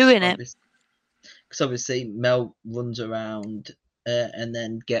 Who's doing it? Because obviously Mel runs around and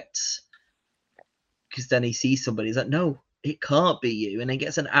then gets, because then he sees somebody, he's like, no, it can't be you, and then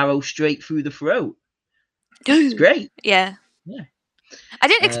gets an arrow straight through the throat. It's great. Yeah. I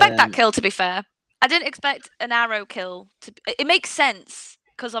didn't expect that kill, to be fair. I didn't expect an arrow kill to. It makes sense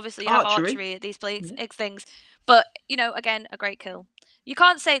because obviously you have archery at these things, but you know, again, a great kill. You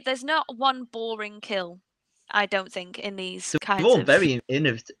can't say there's not one boring kill. I don't think in these kinds of. They're all very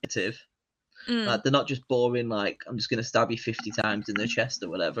innovative. Like they're not just boring. Like I'm just gonna stab you 50 times in the chest or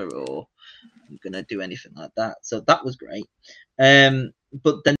whatever, or I'm gonna do anything like that. So that was great.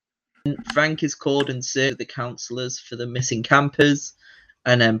 But then Frank is called in search of the counselors for the missing campers,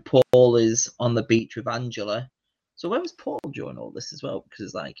 and then Paul is on the beach with Angela. So where was Paul during all this as well? Because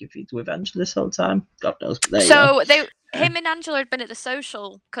it's like, if he's with Angela this whole time, God knows. So him and Angela had been at the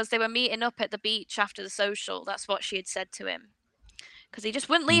social because they were meeting up at the beach after the social. That's what she had said to him. Because he just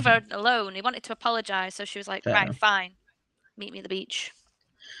wouldn't leave her alone. He wanted to apologise, so she was like, right, fine. Meet me at the beach.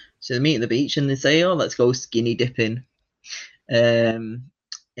 So they meet at the beach and they say, oh, let's go skinny dipping in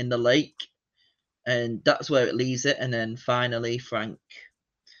the lake. And that's where it leaves it. And then finally Frank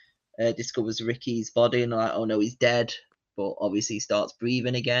discovers Ricky's body and like, oh no, he's dead. But obviously he starts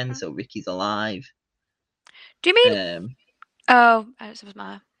breathing again, so Ricky's alive. Do you mean? Oh, it was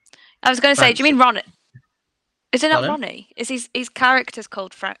my. I was going to say, do you mean Ron? Is it not Pardon? Ronnie? Is his character's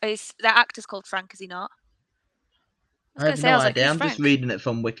called Frank? Is the actor's called Frank? Is he not? I have no idea. I'm just reading it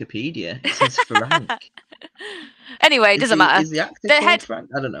from Wikipedia. It says Frank. Anyway, it doesn't matter. Is the actor The called head, Frank?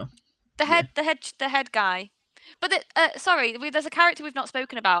 I don't know. the head guy. But sorry, there's a character we've not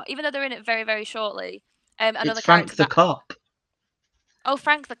spoken about, even though they're in it very, very shortly. Another It's Frank character the cop. Oh,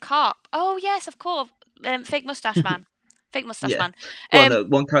 Frank the cop. Oh yes, of course. Fake mustache man. Fake mustache man. Well, no,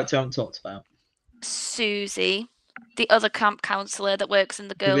 one character I haven't talked about. Susie, the other camp counselor that works in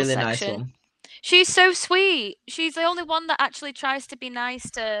the girls' really section. Nice one. She's so sweet. She's the only one that actually tries to be nice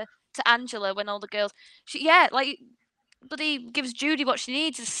to Angela when all the girls. Bloody gives Judy what she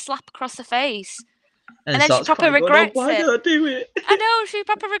needs, a slap across the face. And then she proper regrets Why did I do it? I know, she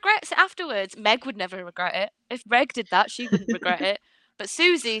proper regrets it afterwards. Meg would never regret it. If Meg did that, she wouldn't regret it. But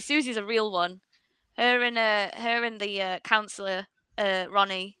Susie's a real one. Her and the counsellor,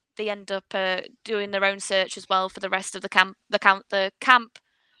 Ronnie, they end up doing their own search as well for the rest of the camp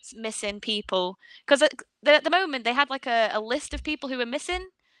missing people. Because at the moment they had like a list of people who were missing,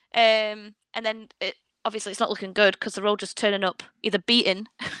 and then obviously it's not looking good because they're all just turning up either beaten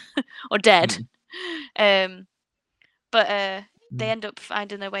or dead. But they end up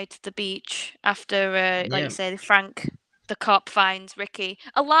finding their way to the beach after, like you say, Frank, the cop, finds Ricky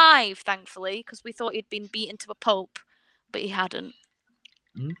alive, thankfully, because we thought he'd been beaten to a pulp, but he hadn't.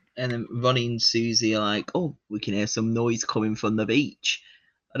 And then Ronnie and Susie are like, "Oh, we can hear some noise coming from the beach."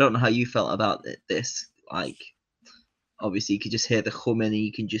 I don't know how you felt about this. Like, obviously, you could just hear the humming, and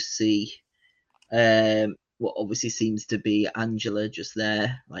you can just see what obviously seems to be Angela just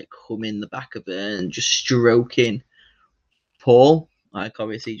there, like humming the back of her and just stroking Paul, like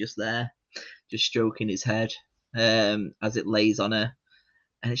obviously just there, just stroking his head as it lays on her,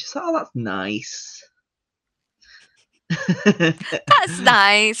 and it's just oh, that's nice. That's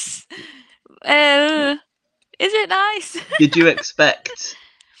nice. Is it nice? Did you expect,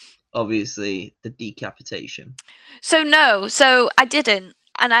 obviously, the decapitation? So I didn't.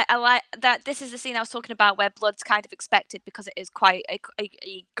 And I like that this is the scene I was talking about where blood's kind of expected because it is quite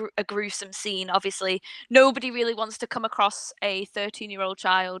a gruesome scene. Obviously, nobody really wants to come across a 13-year-old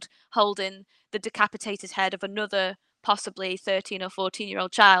child holding the decapitated head of another possibly 13 or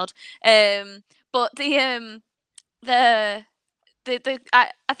 14-year-old child. But I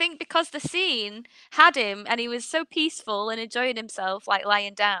think because the scene had him and he was so peaceful and enjoying himself, like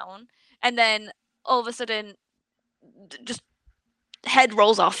lying down, and then all of a sudden, just head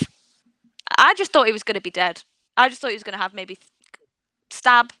rolls off. I just thought he was going to be dead. I just thought he was going to have maybe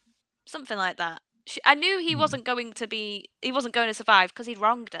stab, something like that. I knew he wasn't going to be. He wasn't going to survive because he'd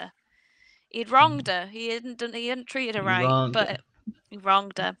wronged her. He'd wronged her. He hadn't treated her right, but he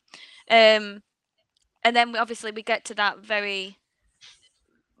wronged her. And then obviously we get to that very.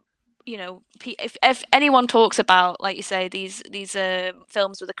 If anyone talks about, like you say, these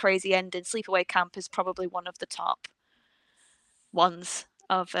films with a crazy ending, Sleepaway Camp is probably one of the top ones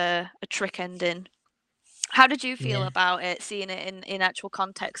of a trick ending. How did you feel about it, seeing it in actual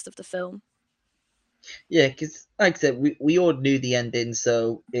context of the film? Yeah, because like I said, we all knew the ending,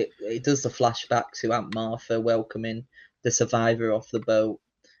 so it does the flashback to Aunt Martha welcoming the survivor off the boat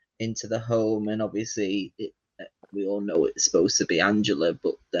into the home, and obviously we all know it's supposed to be Angela,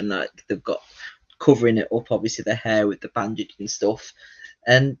 but then like they've got covering it up, obviously the hair with the bandage and stuff.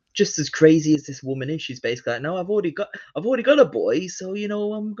 And just as crazy as this woman is, she's basically like, "No, I've already got a boy, so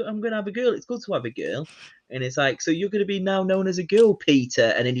I'm gonna have a girl. It's good to have a girl." And it's like, "So you're gonna be now known as a girl, Peter?"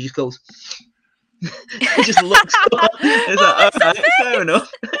 And then he just goes, he just looks up. It's like, all right, fair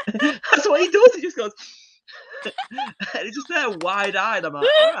enough. That's what he does. He just goes, and he's just there wide-eyed. I'm like,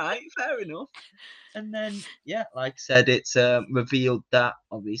 all right, fair enough. And then, yeah, like I said, it's revealed that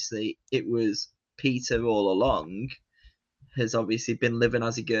obviously it was Peter all along. Has obviously been living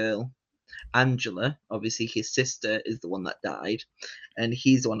as a girl. Angela, obviously his sister, is the one that died, and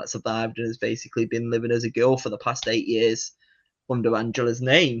he's the one that survived and has basically been living as a girl for the past 8 years under Angela's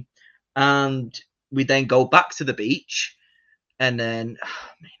name. And we then go back to the beach, and then,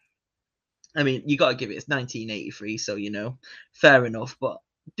 I mean, you got to give it, it's 1983, so fair enough, but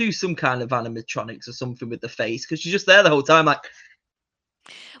do some kind of animatronics or something with the face, because she's just there the whole time, like.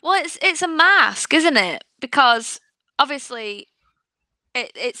 Well, it's a mask, isn't it? Because obviously,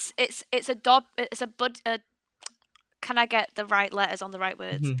 it's a bud. Can I get the right letters on the right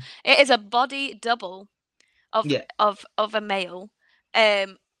words? Mm-hmm. It is a body double of a male.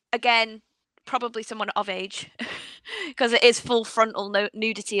 Again, probably someone of age, because it is full frontal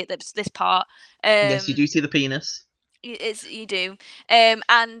nudity at this part. Yes, you do see the penis. You do,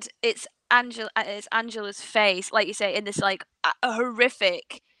 and it's Angela's face, like you say, in this like a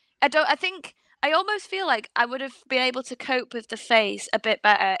horrific I think I almost feel like I would have been able to cope with the face a bit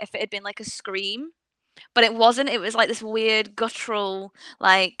better if it had been like a scream, but it wasn't. It was like this weird guttural,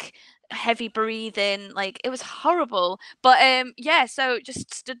 like heavy breathing. Like it was horrible. But yeah. So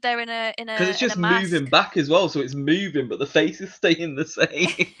just stood there in Because it's a just moving mask. back as well, so it's moving, but the face is staying the same.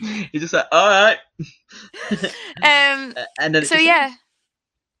 You're just like, all right. Um. And then it So just yeah.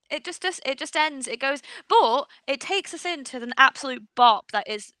 ends. It just ends. It goes, but it takes us into an absolute bop that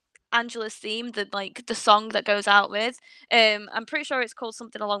is Angela's theme, the song that goes out with. I'm pretty sure it's called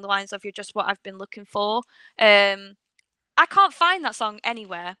something along the lines of "You're Just What I've Been Looking For." I can't find that song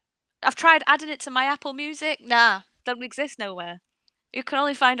anywhere. I've tried adding it to my Apple Music. Nah, don't exist nowhere. You can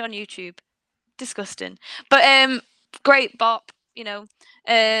only find it on YouTube. Disgusting. But great bop, you know.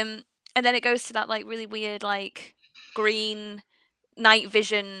 And then it goes to that like really weird like green night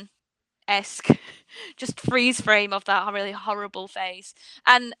vision esque just freeze frame of that really horrible face.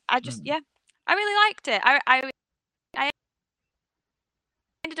 And I just Mm. yeah, I really liked it. I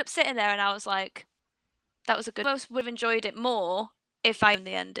ended up sitting there and I was like, that was a good. Most would have enjoyed it more if I knew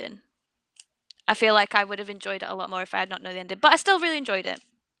the ending. I feel like I would have enjoyed it a lot more if I had not known the ending, but I still really enjoyed it.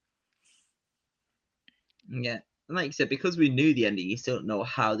 Yeah. And like you said, because we knew the ending, you still don't know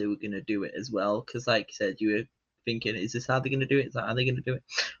how they were going to do it as well. Because, like you said, you were thinking, is this how they're going to do it? Is that how they're going to do it?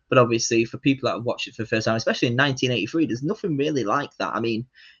 But obviously, for people that have watched it for the first time, especially in 1983, there's nothing really like that. I mean,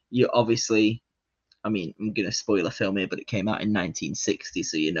 you obviously, I mean, I'm going to spoil a film here, but it came out in 1960,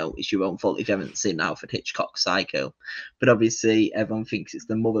 so you know it's your own fault if you haven't seen Alfred Hitchcock's Psycho. But obviously, everyone thinks it's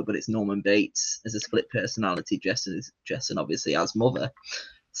the mother, but it's Norman Bates as a split personality, dressing obviously as mother.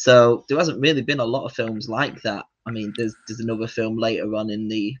 So there hasn't really been a lot of films like that. I mean, there's another film later on in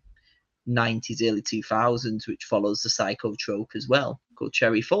the 90s, early 2000s, which follows the Psycho trope as well, called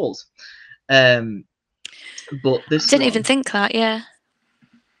Cherry Falls. Um, but this Didn't even one, think that. Yeah.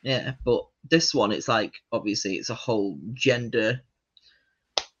 yeah, but this one, it's like obviously it's a whole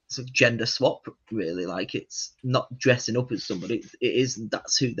sort of gender swap, really. Like it's not dressing up as somebody; it is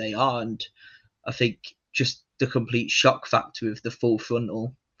that's who they are. And I think just the complete shock factor of the full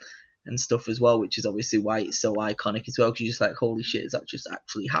frontal and stuff as well, which is obviously why it's so iconic as well. Because you're just like, holy shit, has that just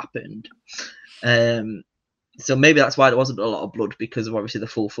actually happened? Um, so maybe that's why there wasn't a lot of blood, because of obviously the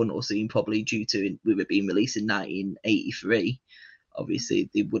full frontal scene, probably due to with it being released in 1983. Obviously,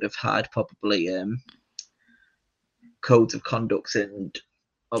 they would have had probably codes of conduct and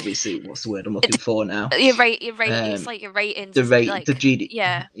obviously what's the word I'm looking for now? Your rate. It's Um, like your ratings the is rate, the like GD,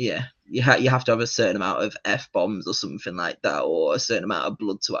 yeah. yeah, you have to have a certain amount of f bombs or something like that, or a certain amount of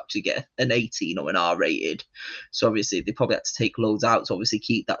blood to actually get an 18 or an R rated. So obviously they probably had to take loads out to obviously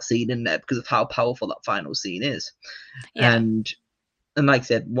keep that scene in there because of how powerful that final scene is. Yeah. And like I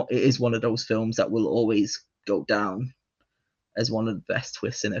said, it is one of those films that will always go down as one of the best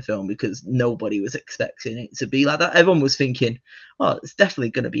twists in a film, because nobody was expecting it to be like that. Everyone was thinking, "Oh, it's definitely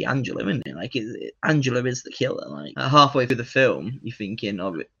going to be Angela, isn't it? Like, Angela is the killer." Like halfway through the film, you're thinking,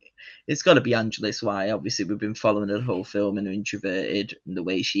 "Oh, it's got to be Angela." It's why obviously we've been following her the whole film, and introverted and the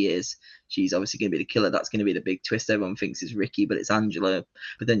way she is. She's obviously going to be the killer. That's going to be the big twist. Everyone thinks it's Ricky, but it's Angela.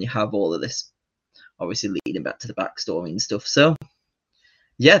 But then you have all of this, obviously leading back to the backstory and stuff. So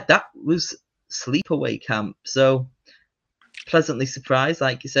yeah, that was Sleepaway Camp. So pleasantly surprised,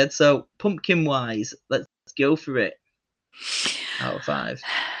 like you said. So pumpkin wise, let's go for it. Out of 5.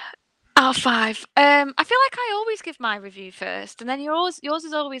 Out of 5. I feel like I always give my review first, and then yours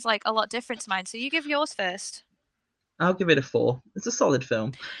is always like a lot different to mine. So you give yours first. I'll give it a 4. It's a solid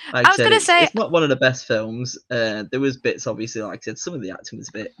film. Like I I was said, gonna say it's not one of the best films. There was bits, obviously, like I said, some of the acting was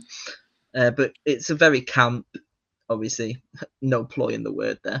a bit, but it's a very camp. Obviously, no ploy in the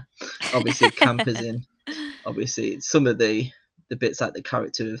word there. Obviously, camp is in. Obviously, some of the bits like the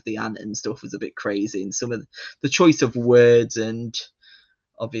character of the aunt and stuff was a bit crazy, and some of the choice of words and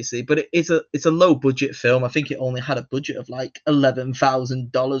obviously, but it's a low budget film. I think it only had a budget of like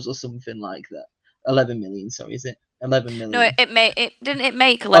 $11,000 or something like that. 11 million, sorry, is it 11 no, million? it didn't it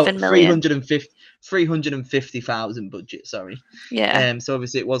make Oh, 11 million. 350,000 budget, sorry. Yeah. So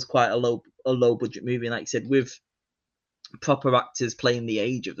obviously it was quite a low budget movie, and like I said, with proper actors playing the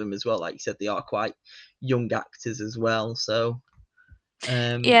age of them as well. Like you said, they are quite young actors as well. So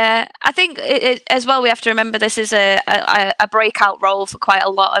Yeah, I think as well. We have to remember this is a breakout role for quite a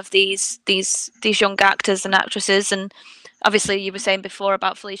lot of these young actors and actresses, and obviously you were saying before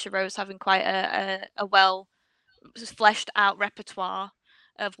about Felicia Rose having quite a well fleshed out repertoire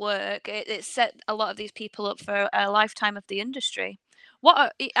of work. It set a lot of these people up for a lifetime of the industry.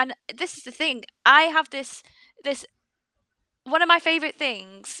 And this is the thing. I have this one of my favorite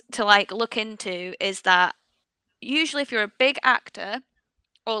things to like look into is that usually if you're a big actor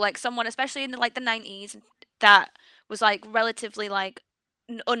or like someone, especially in like the 90s, that was like relatively like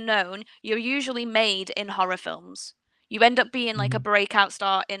unknown, you're usually made in horror films. You end up being like a breakout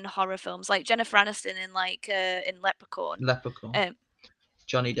star in horror films, like Jennifer Aniston in like in Leprechaun. Leprechaun. Um,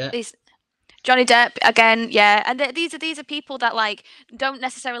 Johnny Depp. these Johnny Depp again, yeah, and these are people that like don't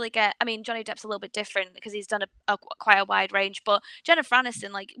necessarily get. I mean, Johnny Depp's a little bit different because he's done quite a wide range, but Jennifer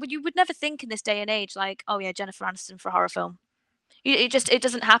Aniston, like, you would never think in this day and age, like, oh yeah, Jennifer Aniston for a horror film. It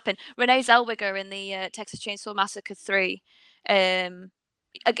doesn't happen. Renee Zellweger in the Texas Chainsaw Massacre 3.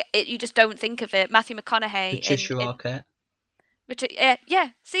 You just don't think of it. Matthew McConaughey Patricia in Arquette. yeah.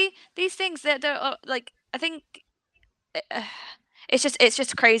 See, these things, they're like, I think uh, it's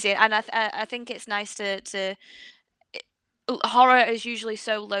just crazy, and I think it's nice to horror is usually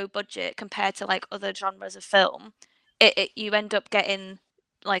so low budget compared to like other genres of film. You end up getting,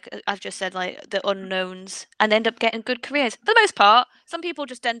 like I've just said, like the unknowns, and end up getting good careers for the most part. Some people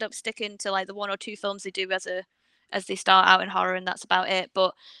just end up sticking to like the one or two films they do as they start out in horror, and that's about it.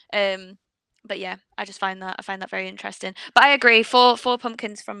 But yeah, I find that very interesting. But I agree, four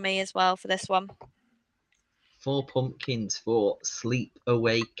pumpkins from me as well for this one. 4 pumpkins for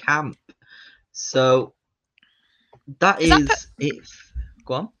Sleepaway Camp. So that is it.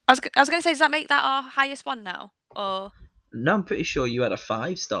 Go on. I was going to say, does that make that our highest one now? Or no, I'm pretty sure you had a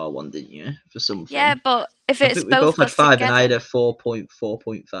 5-star one, didn't you? For something. Yeah, but if I it's think we both had 5, and I had a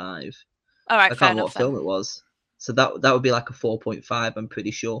 4.5. All right, I can't remember what film it was. So that would be like a 4.5. I'm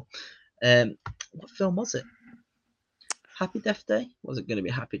pretty sure. What film was it? Happy Death Day? Was it going to be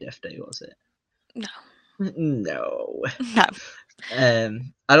Happy Death Day? Was it? No. No. No.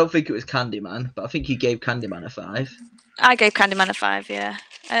 I don't think it was Candyman, but I think you gave Candyman a 5. I gave Candyman a 5. Yeah.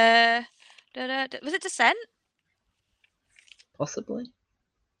 Was it Descent? Possibly.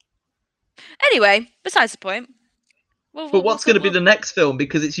 Anyway, besides the point. But what's going to be the next film?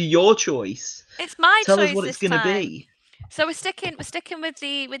 Because it's your choice. It's my choice. Tell us what it's going to be. So we're sticking with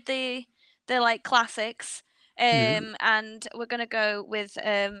the like classics. And we're gonna go with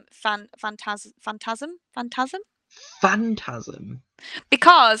Phantasm.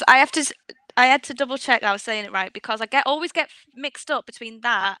 Because I had to double check I was saying it right, because I always get mixed up between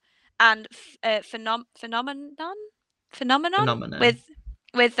that and Phenomenon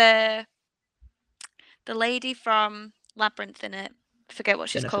with the lady from Labyrinth in it. I forget what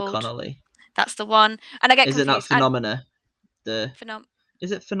she's called. Jennifer Connelly. That's the one. And I get confused. Is it not Phenomena?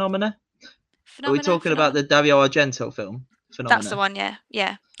 Is it Phenomena? Are we talking about the Dario Argento film? Phenomena. That's the one, yeah.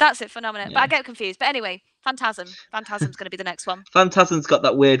 Yeah. That's it, Phenomena. Yeah. But I get confused. But anyway, Phantasm. Phantasm's going to be the next one. Phantasm's got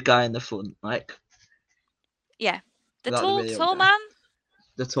that weird guy in the front, like. Yeah. The tall man?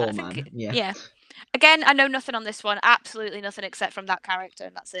 The tall man, yeah. Yeah. Again, I know nothing on this one. Absolutely nothing except from that character,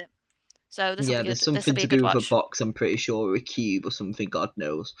 and that's it. So there's something to do with a box, I'm pretty sure, or a cube or something, God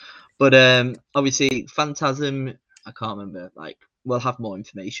knows. But obviously, Phantasm, I can't remember, like, we'll have more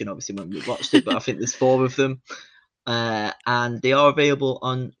information obviously when we've watched it, but I think there's 4 of them, and they are available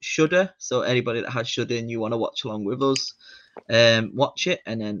on Shudder. So anybody that has Shudder and you want to watch along with us, watch it,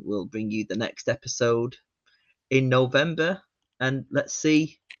 and then we'll bring you the next episode in November, and let's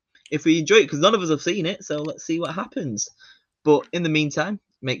see if we enjoy it, because none of us have seen it, so let's see what happens. But in the meantime,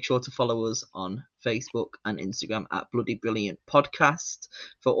 make sure to follow us on Facebook and Instagram at Bloody Brilliant Podcast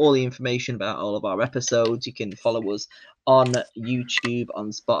for all the information about all of our episodes. You can follow us on YouTube,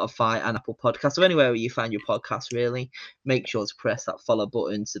 on Spotify and Apple Podcasts, or anywhere where you find your podcast, really. Make sure to press that follow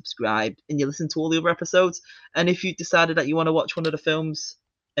button, subscribe, and you listen to all the other episodes. And if you decided that you want to watch one of the films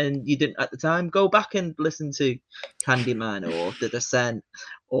and you didn't at the time, go back and listen to Candyman or The Descent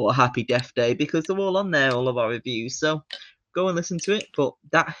or Happy Death Day, because they're all on there, all of our reviews. So go and listen to it. But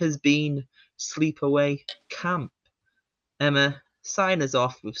that has been Sleepaway Camp. Emma, sign us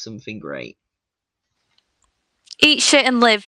off with something great. Eat shit and live.